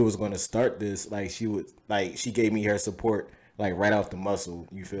that we was going to start this, like, she gave me her support like right off the muscle,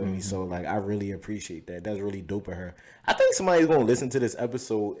 you feel me? So like I really appreciate that. That's really dope of her. I think somebody's gonna listen to this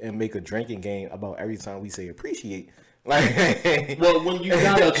episode and make a drinking game about every time we say appreciate. Like, well, when you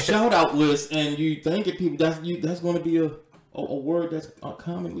got a shout out list and you thanking people, that's going to be a word that's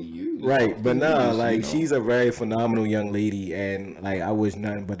commonly used. Right, but nah, like, you know? she's a very phenomenal young lady, and like I wish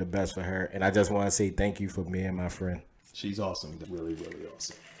nothing but the best for her. And I just want to say thank you for being my friend. She's awesome. Really, really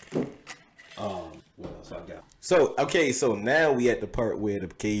awesome. What else I got? So okay, so now we at the part where the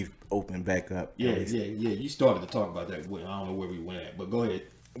cave opened back up. Yeah. You started to talk about that. I don't know where we went at, but go ahead.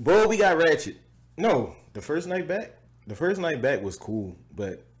 Boy, we got ratchet. No, the first night back was cool,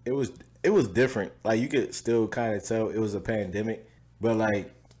 but it was different. Like you could still kind of tell it was a pandemic, but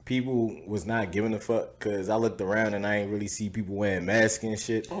like people was not giving a fuck because I looked around and I ain't really see people wearing masks and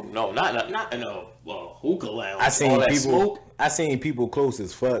shit. Oh no, not in a hookah lounge. I seen all that people. smoke. I seen people close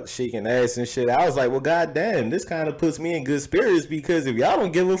as fuck shaking ass and shit. I was like, well, goddamn, this kind of puts me in good spirits because if y'all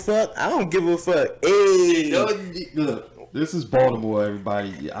don't give a fuck, I don't give a fuck. Hey, Look, this is Baltimore,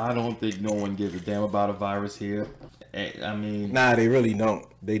 everybody. I don't think no one gives a damn about a virus here. I mean, nah, they really don't.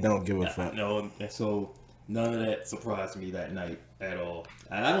 They don't give a fuck. No, so none of that surprised me that night at all.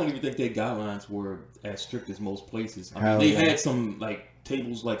 And I don't even think their guidelines were as strict as most places. I mean, they had some like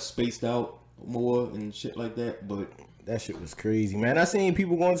tables like spaced out more and shit like that, but that shit was crazy, man. I seen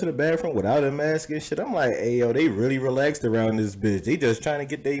people going to the bathroom without a mask and shit. I'm like, hey, yo, they really relaxed around this bitch. They just trying to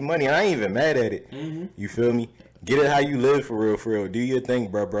get their money. I ain't even mad at it. Mm-hmm. You feel me? Get it how you live for real. Do your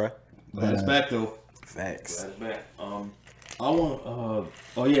thing, bruh. Glad it's back though. Facts. Glad it's back. I want.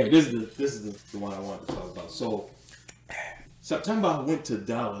 Oh yeah, this is the one I wanted to talk about. So September, I went to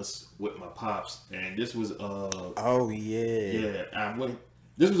Dallas with my pops, and this was oh yeah. I went.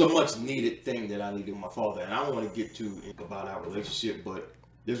 This was a much needed thing that I needed with my father, and I don't want to get too about our relationship, but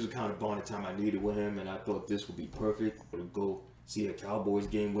this was kind of bonding time I needed with him, and I thought this would be perfect to go see a Cowboys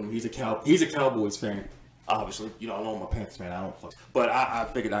game with him. He's a Cowboys fan, obviously. You know, I know I'm a Panthers fan. I don't fuck, but I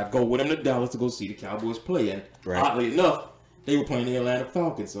figured I'd go with him to Dallas to go see the Cowboys play, and oddly enough, they were playing the Atlanta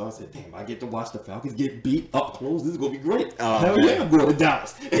Falcons, so I said, damn, I get to watch the Falcons get beat up close. This is gonna be great. Hell yeah, I'm going to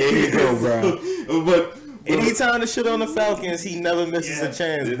Dallas. There you go, bro. but anytime to shit on the Falcons, he never misses a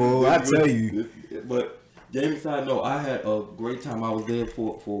chance, boy. I tell you. But game aside, no, I had a great time. I was there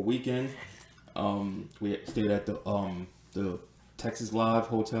for a weekend. We stayed at the Texas Live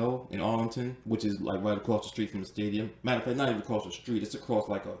Hotel in Arlington, which is like right across the street from the stadium. Matter of fact, not even across the street. It's across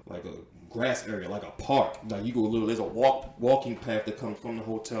like a grass area, like a park. Like you go there's a walking path that comes from the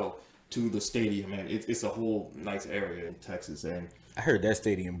hotel to the stadium, and it's a whole nice area in Texas. And I heard that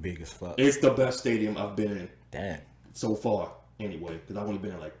stadium big as fuck. It's the best stadium I've been in. Damn. So far, anyway, because I've only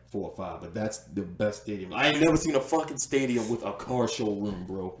been in like 4 or 5, but that's the best stadium. I ain't never seen a fucking stadium with a car showroom,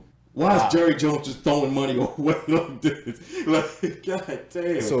 bro. Why is Jerry Jones just throwing money away like this? Like, god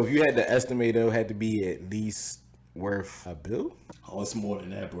damn. So if you had to estimate, it had to be at least worth $1 billion? Oh, it's more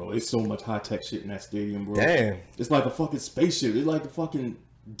than that, bro. It's so much high-tech shit in that stadium, bro. Damn. It's like a fucking spaceship. It's like the fucking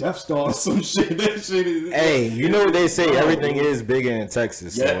Death Star or some shit. That shit is... Hey, you know what they say, everything is bigger in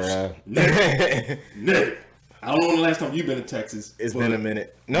Texas. Yes. So, Nigga. I don't know when the last time you've been to Texas. It's been a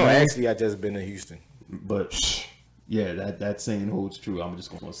minute. No, actually, I just been to Houston. But, yeah, that saying holds true. I'm just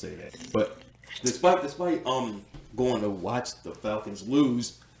going to say that. But despite going to watch the Falcons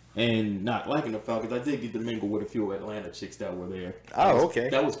lose and not liking the Falcons, I did get to mingle with a few Atlanta chicks that were there. Okay.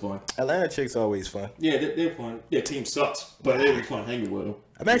 That was fun. Atlanta chicks always fun. Yeah, they're fun. Their team sucks, but it was fun hanging with them.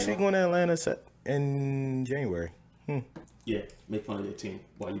 I'm actually going to Atlanta in January. Yeah, make fun of their team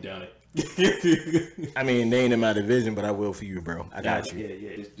while you're down there. I mean, they ain't in my division, but I will for you, bro. I got you.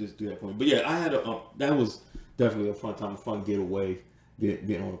 Yeah. Just do that for me. But yeah, I had that was definitely a fun time, a fun getaway,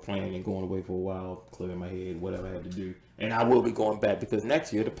 getting on a plane and going away for a while, clearing my head, whatever I had to do. And I will be going back because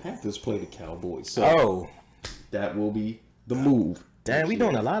next year the Panthers play the Cowboys. So that will be the move. Damn, we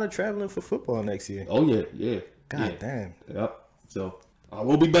doing a lot of traveling for football next year. Oh yeah. God damn. Yep. So I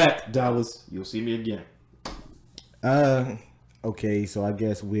will be back, Dallas. You'll see me again. Okay, so I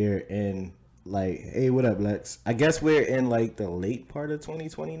guess we're in hey, what up, Lex? I guess we're in the late part of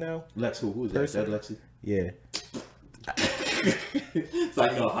 2020 now. Lex, who is that? Is that Lexi? Yeah. It's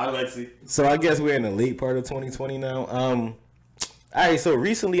like, no, hi, Lexi. So I guess we're in the late part of 2020 now. All right, so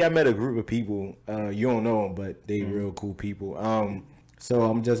recently I met a group of people. You don't know them, but they real cool people. So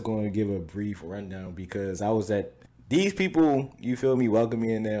I'm just going to give a brief rundown because I was at these people, you feel me, welcome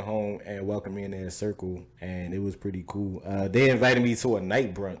me in their home and welcome me in their circle, and it was pretty cool. They invited me to a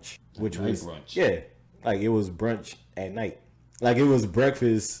night brunch, which was brunch. Yeah, it was brunch at night, it was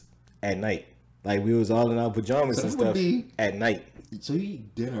breakfast at night, we was all in our pajamas and stuff at night. So you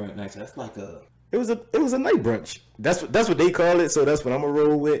eat dinner at night? So that's like a. It was a night brunch. That's what they call it. So that's what I'm gonna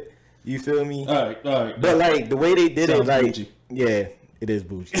roll with. You feel me? All right. But the way they did sounds it, bougie. Yeah, it is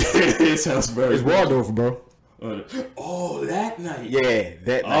bougie. It sounds very. It's Waldorf, bro. Oh, that night. Yeah,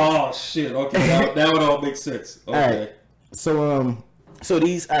 that night. Oh shit. Okay, that would all make sense. Okay. All right. So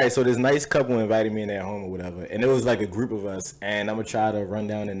this nice couple invited me in their home or whatever, and it was a group of us, and I'm gonna try to run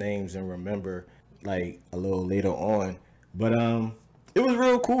down the names and remember like a little later on. But it was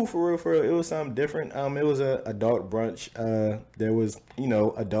real cool for real. For real. It was something different. It was a adult brunch. There was, you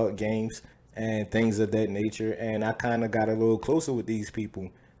know, adult games and things of that nature. And I kind of got a little closer with these people.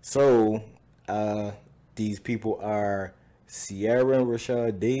 So these people are Sierra and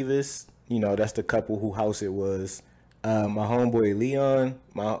Rashad Davis. You know, that's the couple who house it was. My homeboy Leon,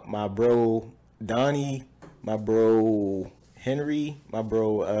 my bro Donnie, my bro Henry, my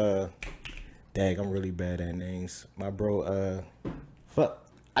bro dang, I'm really bad at names. My bro fuck,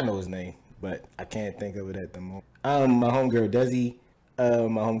 I know his name, but I can't think of it at the moment. My homegirl Desi,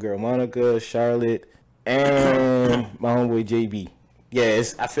 my homegirl Monica, Charlotte, and my homeboy JB. Yeah,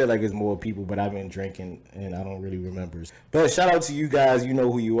 I feel like it's more people, but I've been drinking and I don't really remember. But shout out to you guys. You know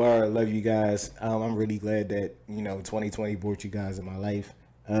who you are. I love you guys. I'm really glad that, you know, 2020 brought you guys in my life.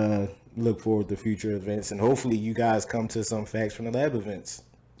 Look forward to future events, and hopefully you guys come to some Facts from the Lab events.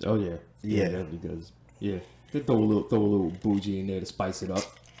 Oh yeah, yeah. Because could throw a little bougie in there to spice it up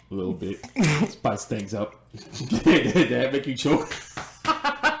a little bit, spice things up. That make you choke.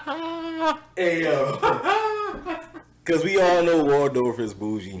 Hey yo. Because we all know Waldorf is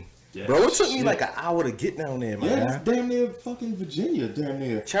bougie. Yeah, bro, it took me like an hour to get down there, man. Yeah, it's damn near fucking Virginia, damn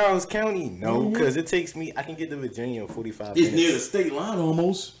near. Charles County, no, because it takes me, I can get to Virginia in 45 minutes. It's near the state line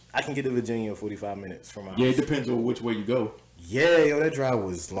almost. I can get to Virginia in 45 minutes from my house. Yeah, it depends on which way you go. Yeah, yo, that drive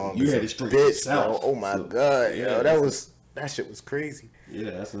was long. You had it straight south. Oh my god, yo, that shit was crazy.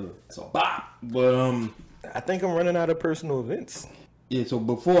 Yeah, that's a bop. But I think I'm running out of personal events. Yeah, so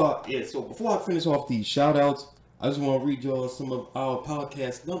before I finish off these shout outs, I just want to read y'all some of our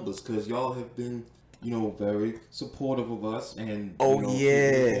podcast numbers because y'all have been, you know, very supportive of us. And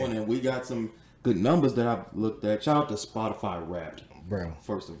and we got some good numbers that I've looked at. Shout out to Spotify Wrapped, bro.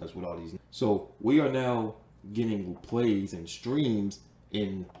 First of all, with all these. So we are now getting plays and streams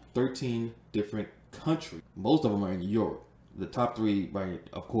in 13 different countries. Most of them are in Europe. The top three, right?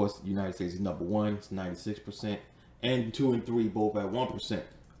 Of course, the United States is number one. It's 96%, and 2 and 3 both at 1%.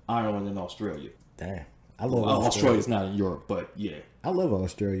 Ireland and Australia. Damn. I love Australia. Australia's not in Europe, but yeah. I love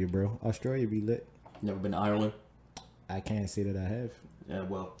Australia, bro. Australia be lit. Never been to Ireland? I can't say that I have. Yeah,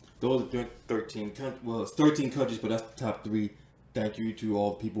 well, those are 13 countries. Well, it's 13 countries, but that's the top three. Thank you to all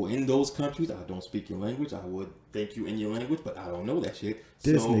the people in those countries. I don't speak your language. I would thank you in your language, but I don't know that shit.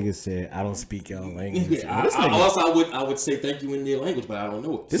 This nigga said, I don't speak your language. Yeah, I would say thank you in your language, but I don't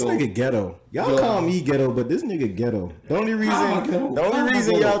know it. This nigga ghetto. Y'all call me ghetto, but this nigga ghetto. The only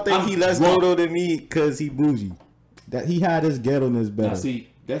reason y'all think he less ghetto than me because he bougie. That he had his ghetto-ness better. Now see,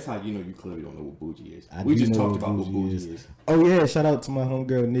 that's how you know you clearly don't know what bougie is. We just talked about what bougie is. Oh yeah, shout out to my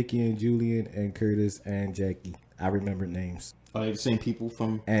homegirl Nikki and Julian and Curtis and Jackie. I remember names. Are they the same people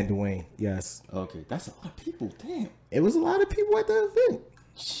from? And Dwayne, yes. Okay, that's a lot of people. Damn. It was a lot of people at the event.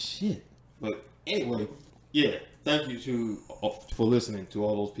 Shit. But anyway, yeah. Thank you for listening to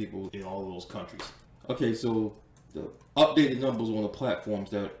all those people in all those countries. Okay, so the updated numbers on the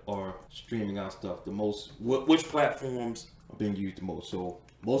platforms that are streaming our stuff. The most, which platforms are being used the most? So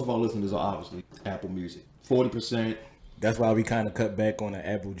most of our listeners are obviously Apple Music. 40%. That's why we kind of cut back on the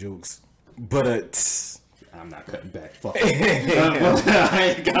Apple jokes. But I'm not cutting back. Fuck them.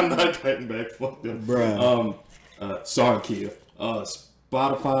 I'm not cutting back. Fuck them. Bruh. Sorry, Kia.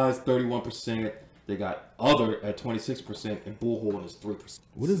 Spotify's 31%. They got other at 26%, and Bullhorn is 3%.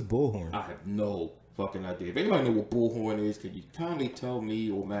 What is Bullhorn? I have no fucking idea. If anybody know what Bullhorn is, can you kindly tell me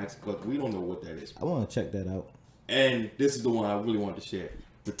or Max? Because we don't know what that is. I want to check that out. And this is the one I really wanted to share.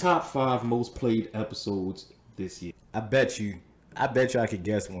 The top 5 most played episodes this year. I bet you I could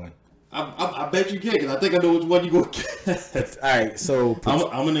guess one. I bet you can, because I think I know which one you going to guess. All right, so I'm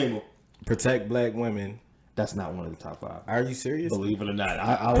going to name them. Protect Black Women. That's not one of the top 5. Are you serious? Believe it or not.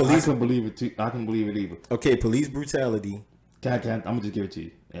 I can believe it too. I can believe it either. Okay, police brutality. I'm going to just give it to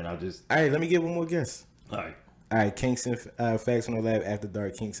you. And I'll just... All right, let me get one more guess. All right. All right, Kinks and Facts from the Lab After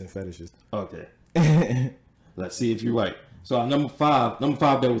Dark, Kinks and Fetishes. Okay. Let's see if you're right. So number five,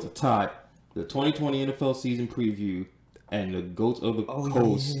 there was a tie. The 2020 NFL season preview and the Goats of the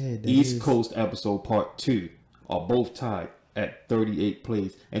Coast East Coast episode part 2 are both tied at 38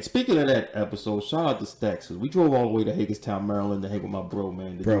 plays. And speaking of that episode, shout out to Stacks, because we drove all the way to Hagerstown, Maryland to hang with my bro,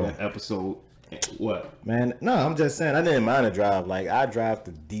 man, to do that episode. What? Man, no, I'm just saying, I didn't mind a drive. Like, I drive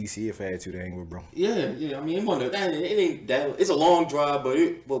to DC if I had to hang with bro. Yeah. I mean, it ain't that. It's a long drive,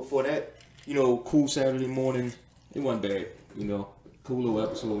 but for that, you know, cool Saturday morning, it wasn't bad. You know, cool little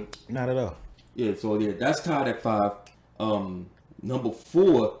episode. Not at all. Yeah, so yeah, that's tied at 5. Number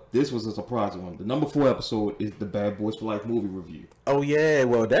 4, this was a surprising one. The number 4 episode is the Bad Boys for Life movie review. Oh yeah,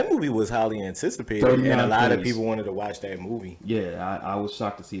 well that movie was highly anticipated, and a lot of people wanted to watch that movie. Yeah, I was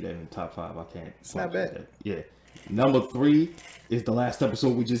shocked to see that in the top 5. I can't. It's not bad. That. Yeah. Number 3 is the last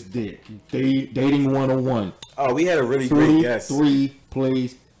episode we just did. Dating 101. Oh, we had a really great guest. 3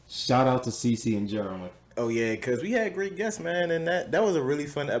 plays. Shout out to CC and Jeremy. Oh yeah, because we had great guests, man, and that was a really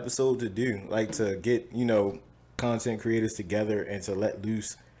fun episode to do. Like to get content creators together and to let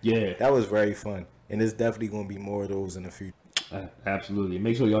loose. Yeah, that was very fun, and there's definitely going to be more of those in the future. Absolutely.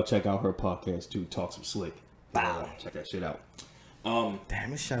 Make sure y'all check out her podcast too. Talk Some Slick. Wow, check that shit out.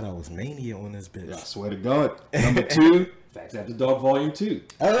 Damn, this shout out was mania on this bitch. I swear to God. Number 2, Facts After Dark Volume 2.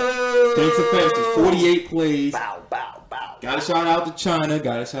 Oh, Thanks to Facts, 48 plays. Bow, bow, bow. Got to shout out to China.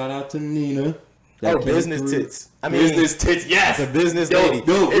 Got to shout out to Nina. Business tits. I mean, business tits. Yes, the business lady.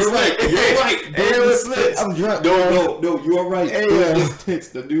 No, you're right. You're right. Business tits. I'm drunk. No, you are right. Hey, business tits.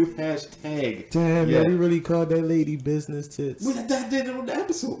 The new hashtag. Damn, yeah, we really called that lady business tits. Well, that did it on the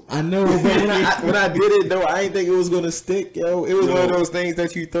episode. I know, but when I did it though, I didn't think it was gonna stick, yo. It was one of those things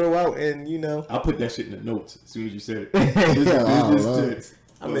that you throw out, and I put that shit in the notes as soon as you said it. Business tits.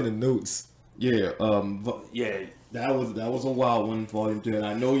 I'm in the notes. Yeah. Yeah. That was a wild one, Volume 2, and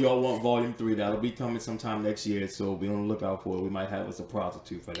I know y'all want Volume 3. That'll be coming sometime next year, so be on the lookout for it. We might have a surprise or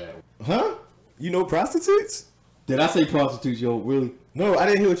two for that. Huh? You know prostitutes? Did I say prostitutes, yo? Really? No, I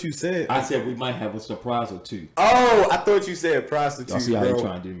didn't hear what you said. I said we might have a surprise or two. Oh, I thought you said prostitutes. Y'all see how you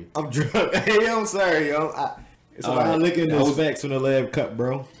trying to do me? I'm drunk. Hey, I'm sorry, yo. It's a lot of liquor in those facts from the lab cup,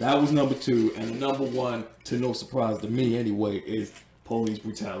 bro. That was number 2, and the number 1, to no surprise to me anyway, is Police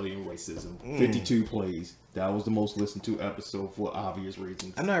Brutality and Racism. 52 plays. That was the most listened to episode for obvious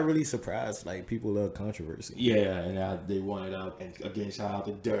reasons. I'm not really surprised. Like, people love controversy. Yeah, and they wanted out. And again, shout out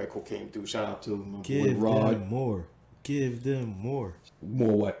to Derek who came through. Shout out to my boy Rod. Them more. Give them more.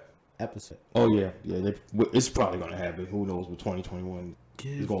 More what? Episode. Oh, yeah. It's probably going to happen. Who knows what 2021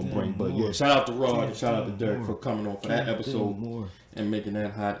 is going to bring. But yeah, shout out to Rod and shout out to Derek for coming on for that episode and making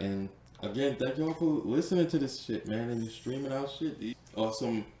that hot. And again, thank y'all for listening to this shit, man. And you streaming out shit. These are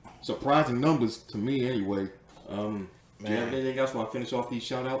some surprising numbers to me anyway. Do you have anything else while I finish off these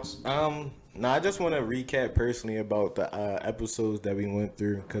shout outs? I just want to recap personally about the episodes that we went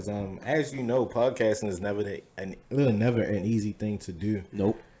through, because as you know, podcasting is never an easy thing to do.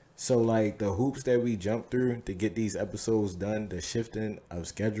 Nope. So like the hoops that we jumped through to get these episodes done, the shifting of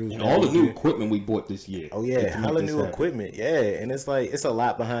schedules, and all the new equipment we bought this year. Oh yeah, hella new equipment. Yeah, and it's a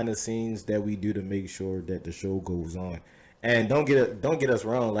lot behind the scenes that we do to make sure that the show goes on. And don't get us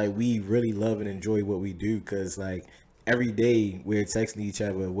wrong, like we really love and enjoy what we do, because like every day we're texting each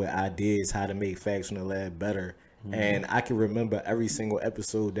other with ideas how to make Facts from the Lab better. And I can remember every single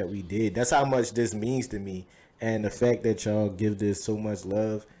episode that we did. That's how much this means to me, and the fact that y'all give this so much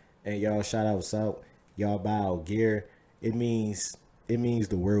love and y'all shout us out, y'all buy our gear, it means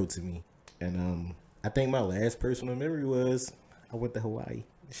the world to me. And I think my last personal memory was I went to Hawaii.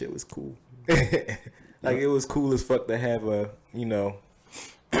 Shit was cool. Like, it was cool as fuck to have a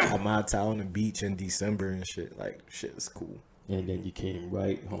Mai Tai on the beach in December and shit. Like, shit was cool. And then you came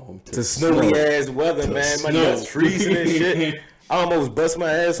right home to snowy ass weather, man. My nuts freezing and shit. I almost bust my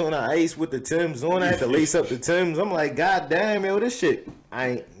ass on the ice with the Timbs on. I had to lace up the Timbs. I'm like, God damn, yo, this shit.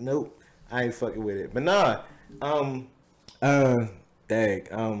 I ain't fucking with it. But nah,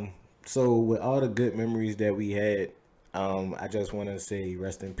 so with all the good memories that we had, I just want to say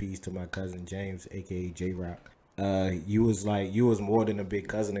rest in peace to my cousin James, aka J Rock. You was more than a big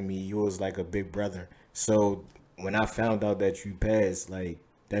cousin to me. You was like a big brother. So when I found out that you passed, like,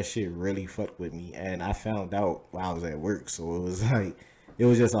 that shit really fucked with me. And I found out while I was at work, so it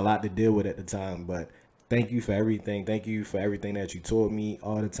was just a lot to deal with at the time. But thank you for everything. Thank you for everything that you taught me,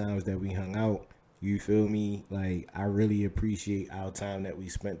 all the times that we hung out. You feel me? Like, I really appreciate our time that we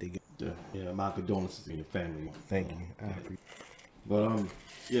spent together. Yeah, my condolences to your family. Thank you. I appreciate it. But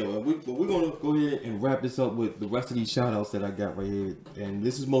we're gonna go ahead and wrap this up with the rest of these shout outs that I got right here. And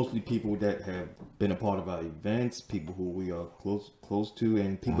this is mostly people that have been a part of our events, people who we are close to,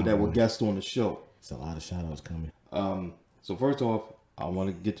 and people that were guests on the show. It's a lot of shout outs coming. So first off, I want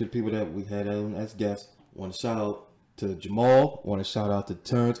to get to the people that we had on as guests. I want to shout out to Jamal. I want to shout out to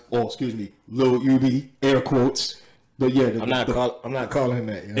Terrence. Oh, excuse me, Lil UB, air quotes. But yeah, I'm not calling him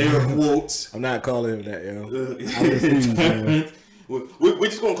that, yo. Air quotes. I'm not calling him that, yo. We're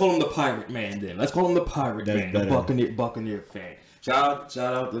just gonna call him the Pirate Man then. Let's call him the Pirate Man, the Buccaneer fan. Shout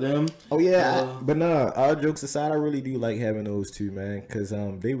out to them. Oh yeah, but nah, all jokes aside, I really do like having those two, man, because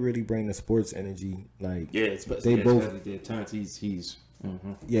they really bring the sports energy. Like, they both. Terrence, he's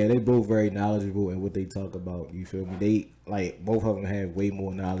Yeah, they both very knowledgeable in what they talk about. You feel me? They like both of them have way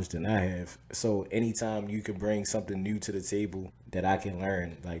more knowledge than I have. So anytime you can bring something new to the table that I can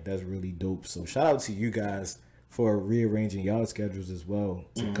learn, like that's really dope. So shout out to you guys for rearranging y'all schedules as well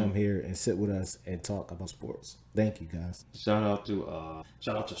to come here and sit with us and talk about sports. Thank you guys. Shout out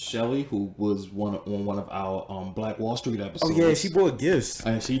to Shelly, who was on one of our Black Wall Street episodes. Oh yeah, she bought gifts.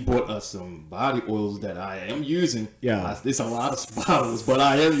 And she bought us some body oils that I am using. Yeah. It's a lot of bottles, but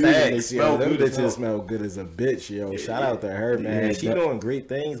I am using Facts, They yo, smell them good as hell. bitches smell good as a bitch, yo. Shout out to her, man. Yeah, She that- doing great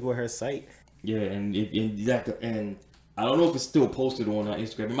things with her site. Yeah, and I don't know if it's still posted on our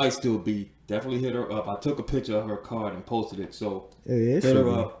Instagram. It might still be. Definitely hit her up. I took a picture of her card and posted it. So Yeah, it hit should her be.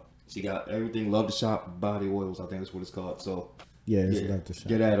 up. She got everything. Love the Shop Body Oils. I think that's what it's called. So Yeah, it's Love the Shop.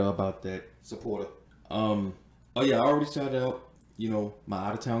 get at her about that. Support her. Oh yeah, I already shouted out. My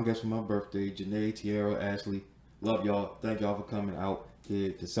out of town guests for my birthday: Janae, Tiara, Ashley. Love y'all. Thank y'all for coming out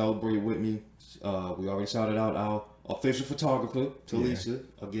here to celebrate with me. We already shouted out our official photographer, Talisha.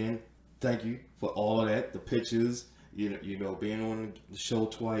 Again, thank you for all of that. The pictures, being on the show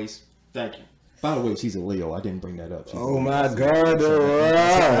twice. Thank you. By the way, she's a Leo. I didn't bring that up. She's Oh a my Leo. God,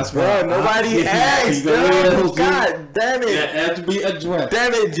 That's bro! right. Nobody She's asked, a Leo, yo. too. God damn it! That had to be addressed.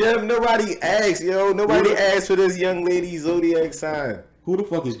 Damn it, Jim! Nobody asked, yo. Nobody asked for this young lady's zodiac sign. Who the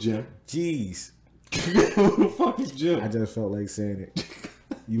fuck is Jim? Jeez, Who the fuck is Jim? I just felt like saying it.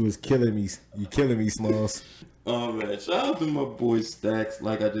 You was killing me. You killing me, Smalls. Oh man, shout out to my boy Stacks.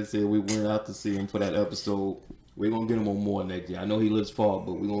 Like I just said, we went out to see him for that episode. We're gonna get him on more next year. I know he lives far,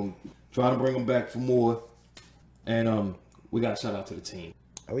 but we're gonna try to bring him back for more. And we got to shout out to the team.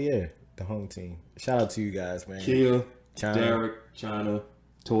 Oh yeah, the home team. Shout out to you guys, man. Kia, China. Derek, China,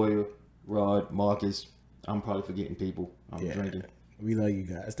 Toya, Rod, Marcus. I'm probably forgetting people. I'm drinking. We love you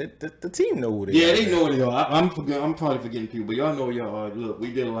guys. The team know who they Yeah, are. they know what they are. I'm probably forgetting people, but y'all know who y'all are. Look,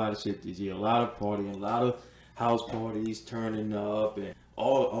 we did a lot of shit this year. A lot of partying, a lot of house parties, turning up, and a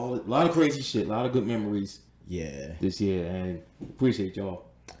lot of crazy shit. A lot of good memories. Yeah. This year, and appreciate y'all.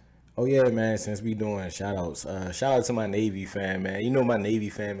 Oh yeah, man. Since we doing shout outs, shout out to my Navy fam, man. You know my Navy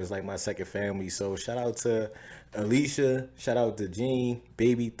fam is like my second family. So shout out to Alicia, shout out to Gene,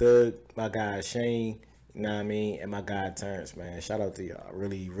 Baby Thug, my guy Shane, you know what I mean, and my guy Terrence, man. Shout out to y'all.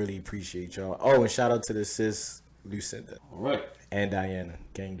 Really, really appreciate y'all. Oh, and shout out to the sis Lucinda. All right. And Diana.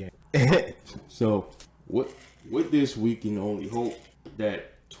 Gang. So with this, we can only hope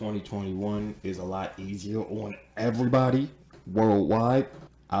that 2021 is a lot easier on everybody worldwide.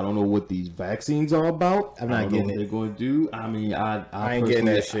 I don't know what these vaccines are about. I'm not I don't getting know what it. they're going to do. I mean, I ain't getting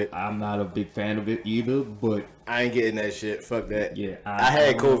that personally, shit. I'm not a big fan of it either, but I ain't getting that shit. Fuck that. Yeah, I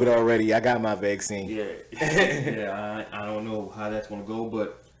had COVID already. I got my vaccine. yeah, I don't know how that's going to go,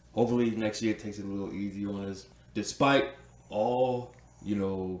 but hopefully next year takes it a little easier on us. Despite all,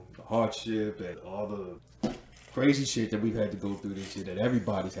 the hardship and all the crazy shit that we've had to go through this year, that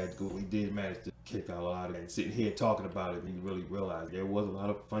everybody's had to go, we did manage to kick out a lot of it. And sitting here talking about it, we really realized there was a lot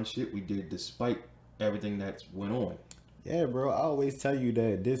of fun shit we did despite everything that went on. Yeah, bro. I always tell you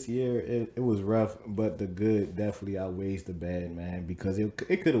that this year it was rough, but the good definitely outweighs the bad, man. Because it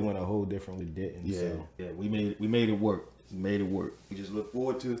could have went a whole different way, it didn't. Yeah, So. yeah, we made it work. We made it work. We just look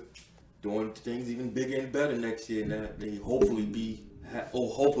forward to doing things even bigger and better next year. Now they hopefully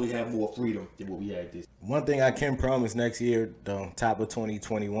have more freedom than what we had this. One thing I can promise next year, the top of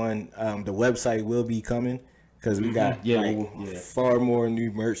 2021, the website will be coming because we got far more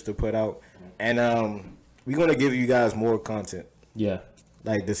new merch to put out, and we're gonna give you guys more content. Yeah.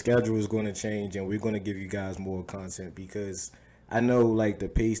 Like the schedule is going to change, and we're going to give you guys more content because I know like the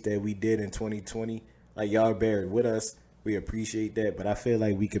pace that we did in 2020, like y'all bear it with us. We appreciate that, but I feel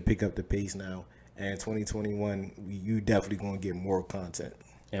like we could pick up the pace now. And 2021, you definitely going to get more content.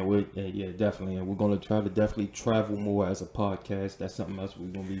 And we're definitely, and we're gonna try to definitely travel more as a podcast. That's something else we're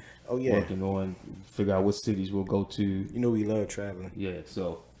gonna be working on. Figure out what cities we'll go to. You know we love traveling. Yeah,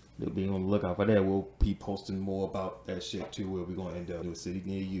 so be on the lookout for that. We'll be posting more about that shit too. Where we're gonna end up in a city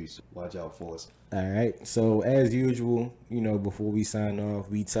near you. So watch out for us. All right. So as usual, before we sign off,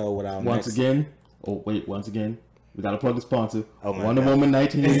 we tell what our once again, we got to plug the sponsor. Oh my Wonder God. Woman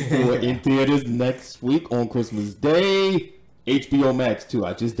 1984 in theaters next week on Christmas Day. HBO Max too.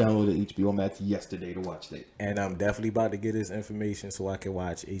 I just downloaded HBO Max yesterday to watch that. And I'm definitely about to get his information so I can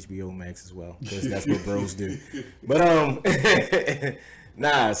watch HBO Max as well, because that's what bros do. But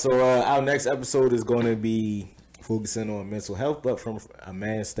so our next episode is going to be focusing on mental health, but from a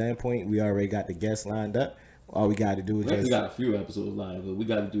man's standpoint, we already got the guests lined up. All we got to do is We got a few episodes live, but we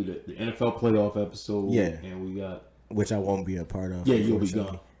got to do the NFL playoff episode. Yeah. And we got... which I won't be a part of. Yeah, you'll be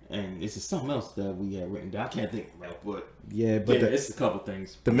unfortunately. And it's just something else that we had written down. I can't think right, but it's a couple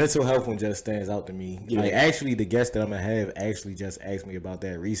things. The mental health one just stands out to me. Yeah. Like, actually, the guest that I'm gonna have actually just asked me about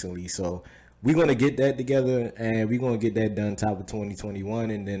that recently. So we're gonna get that together, and we're gonna get that done top of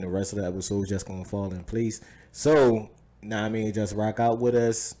 2021, and then the rest of the episodes just gonna fall in place. So, I mean, just rock out with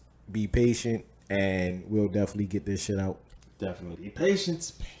us, be patient, and we'll definitely get this shit out. Definitely.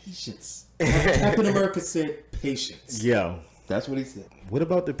 Patience. Captain America said patience. Yo. That's what he said. What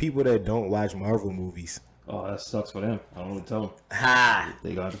about the people that don't watch Marvel movies? Oh, that sucks for them. I don't know what to tell them. Ha!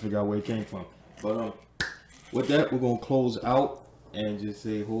 They got to figure out where it came from. But with that, we're going to close out and just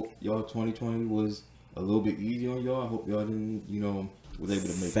say, hope y'all 2020 was a little bit easier on y'all. I hope y'all didn't, was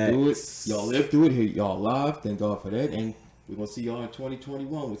able to make through it. Y'all lived through it. Here, y'all alive. Thank God for that. And we're going to see y'all in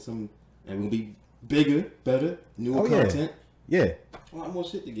 2021 with some, and we'll be bigger, better, newer content. Yeah. A lot more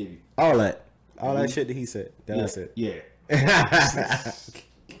shit to give you. All that shit that he said. That's it. Yeah.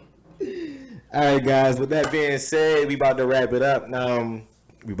 All right, guys. With that being said, we about to wrap it up. Now,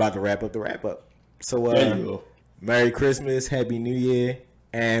 we about to wrap up the wrap up. So, Merry Christmas, Happy New Year,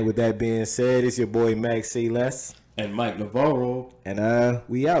 and with that being said, it's your boy Max Say Less and Mike Navarro, and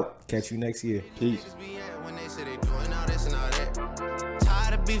we out. Catch you next year. Peace.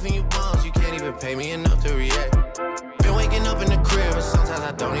 Tired of beefing you bums, you can't even pay me enough to react. Been waking up in the crib, and sometimes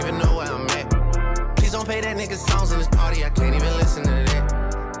I don't even know where I'm at. Please don't pay that nigga songs in this party, I can't even listen to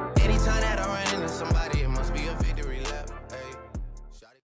that. Anytime that I run into somebody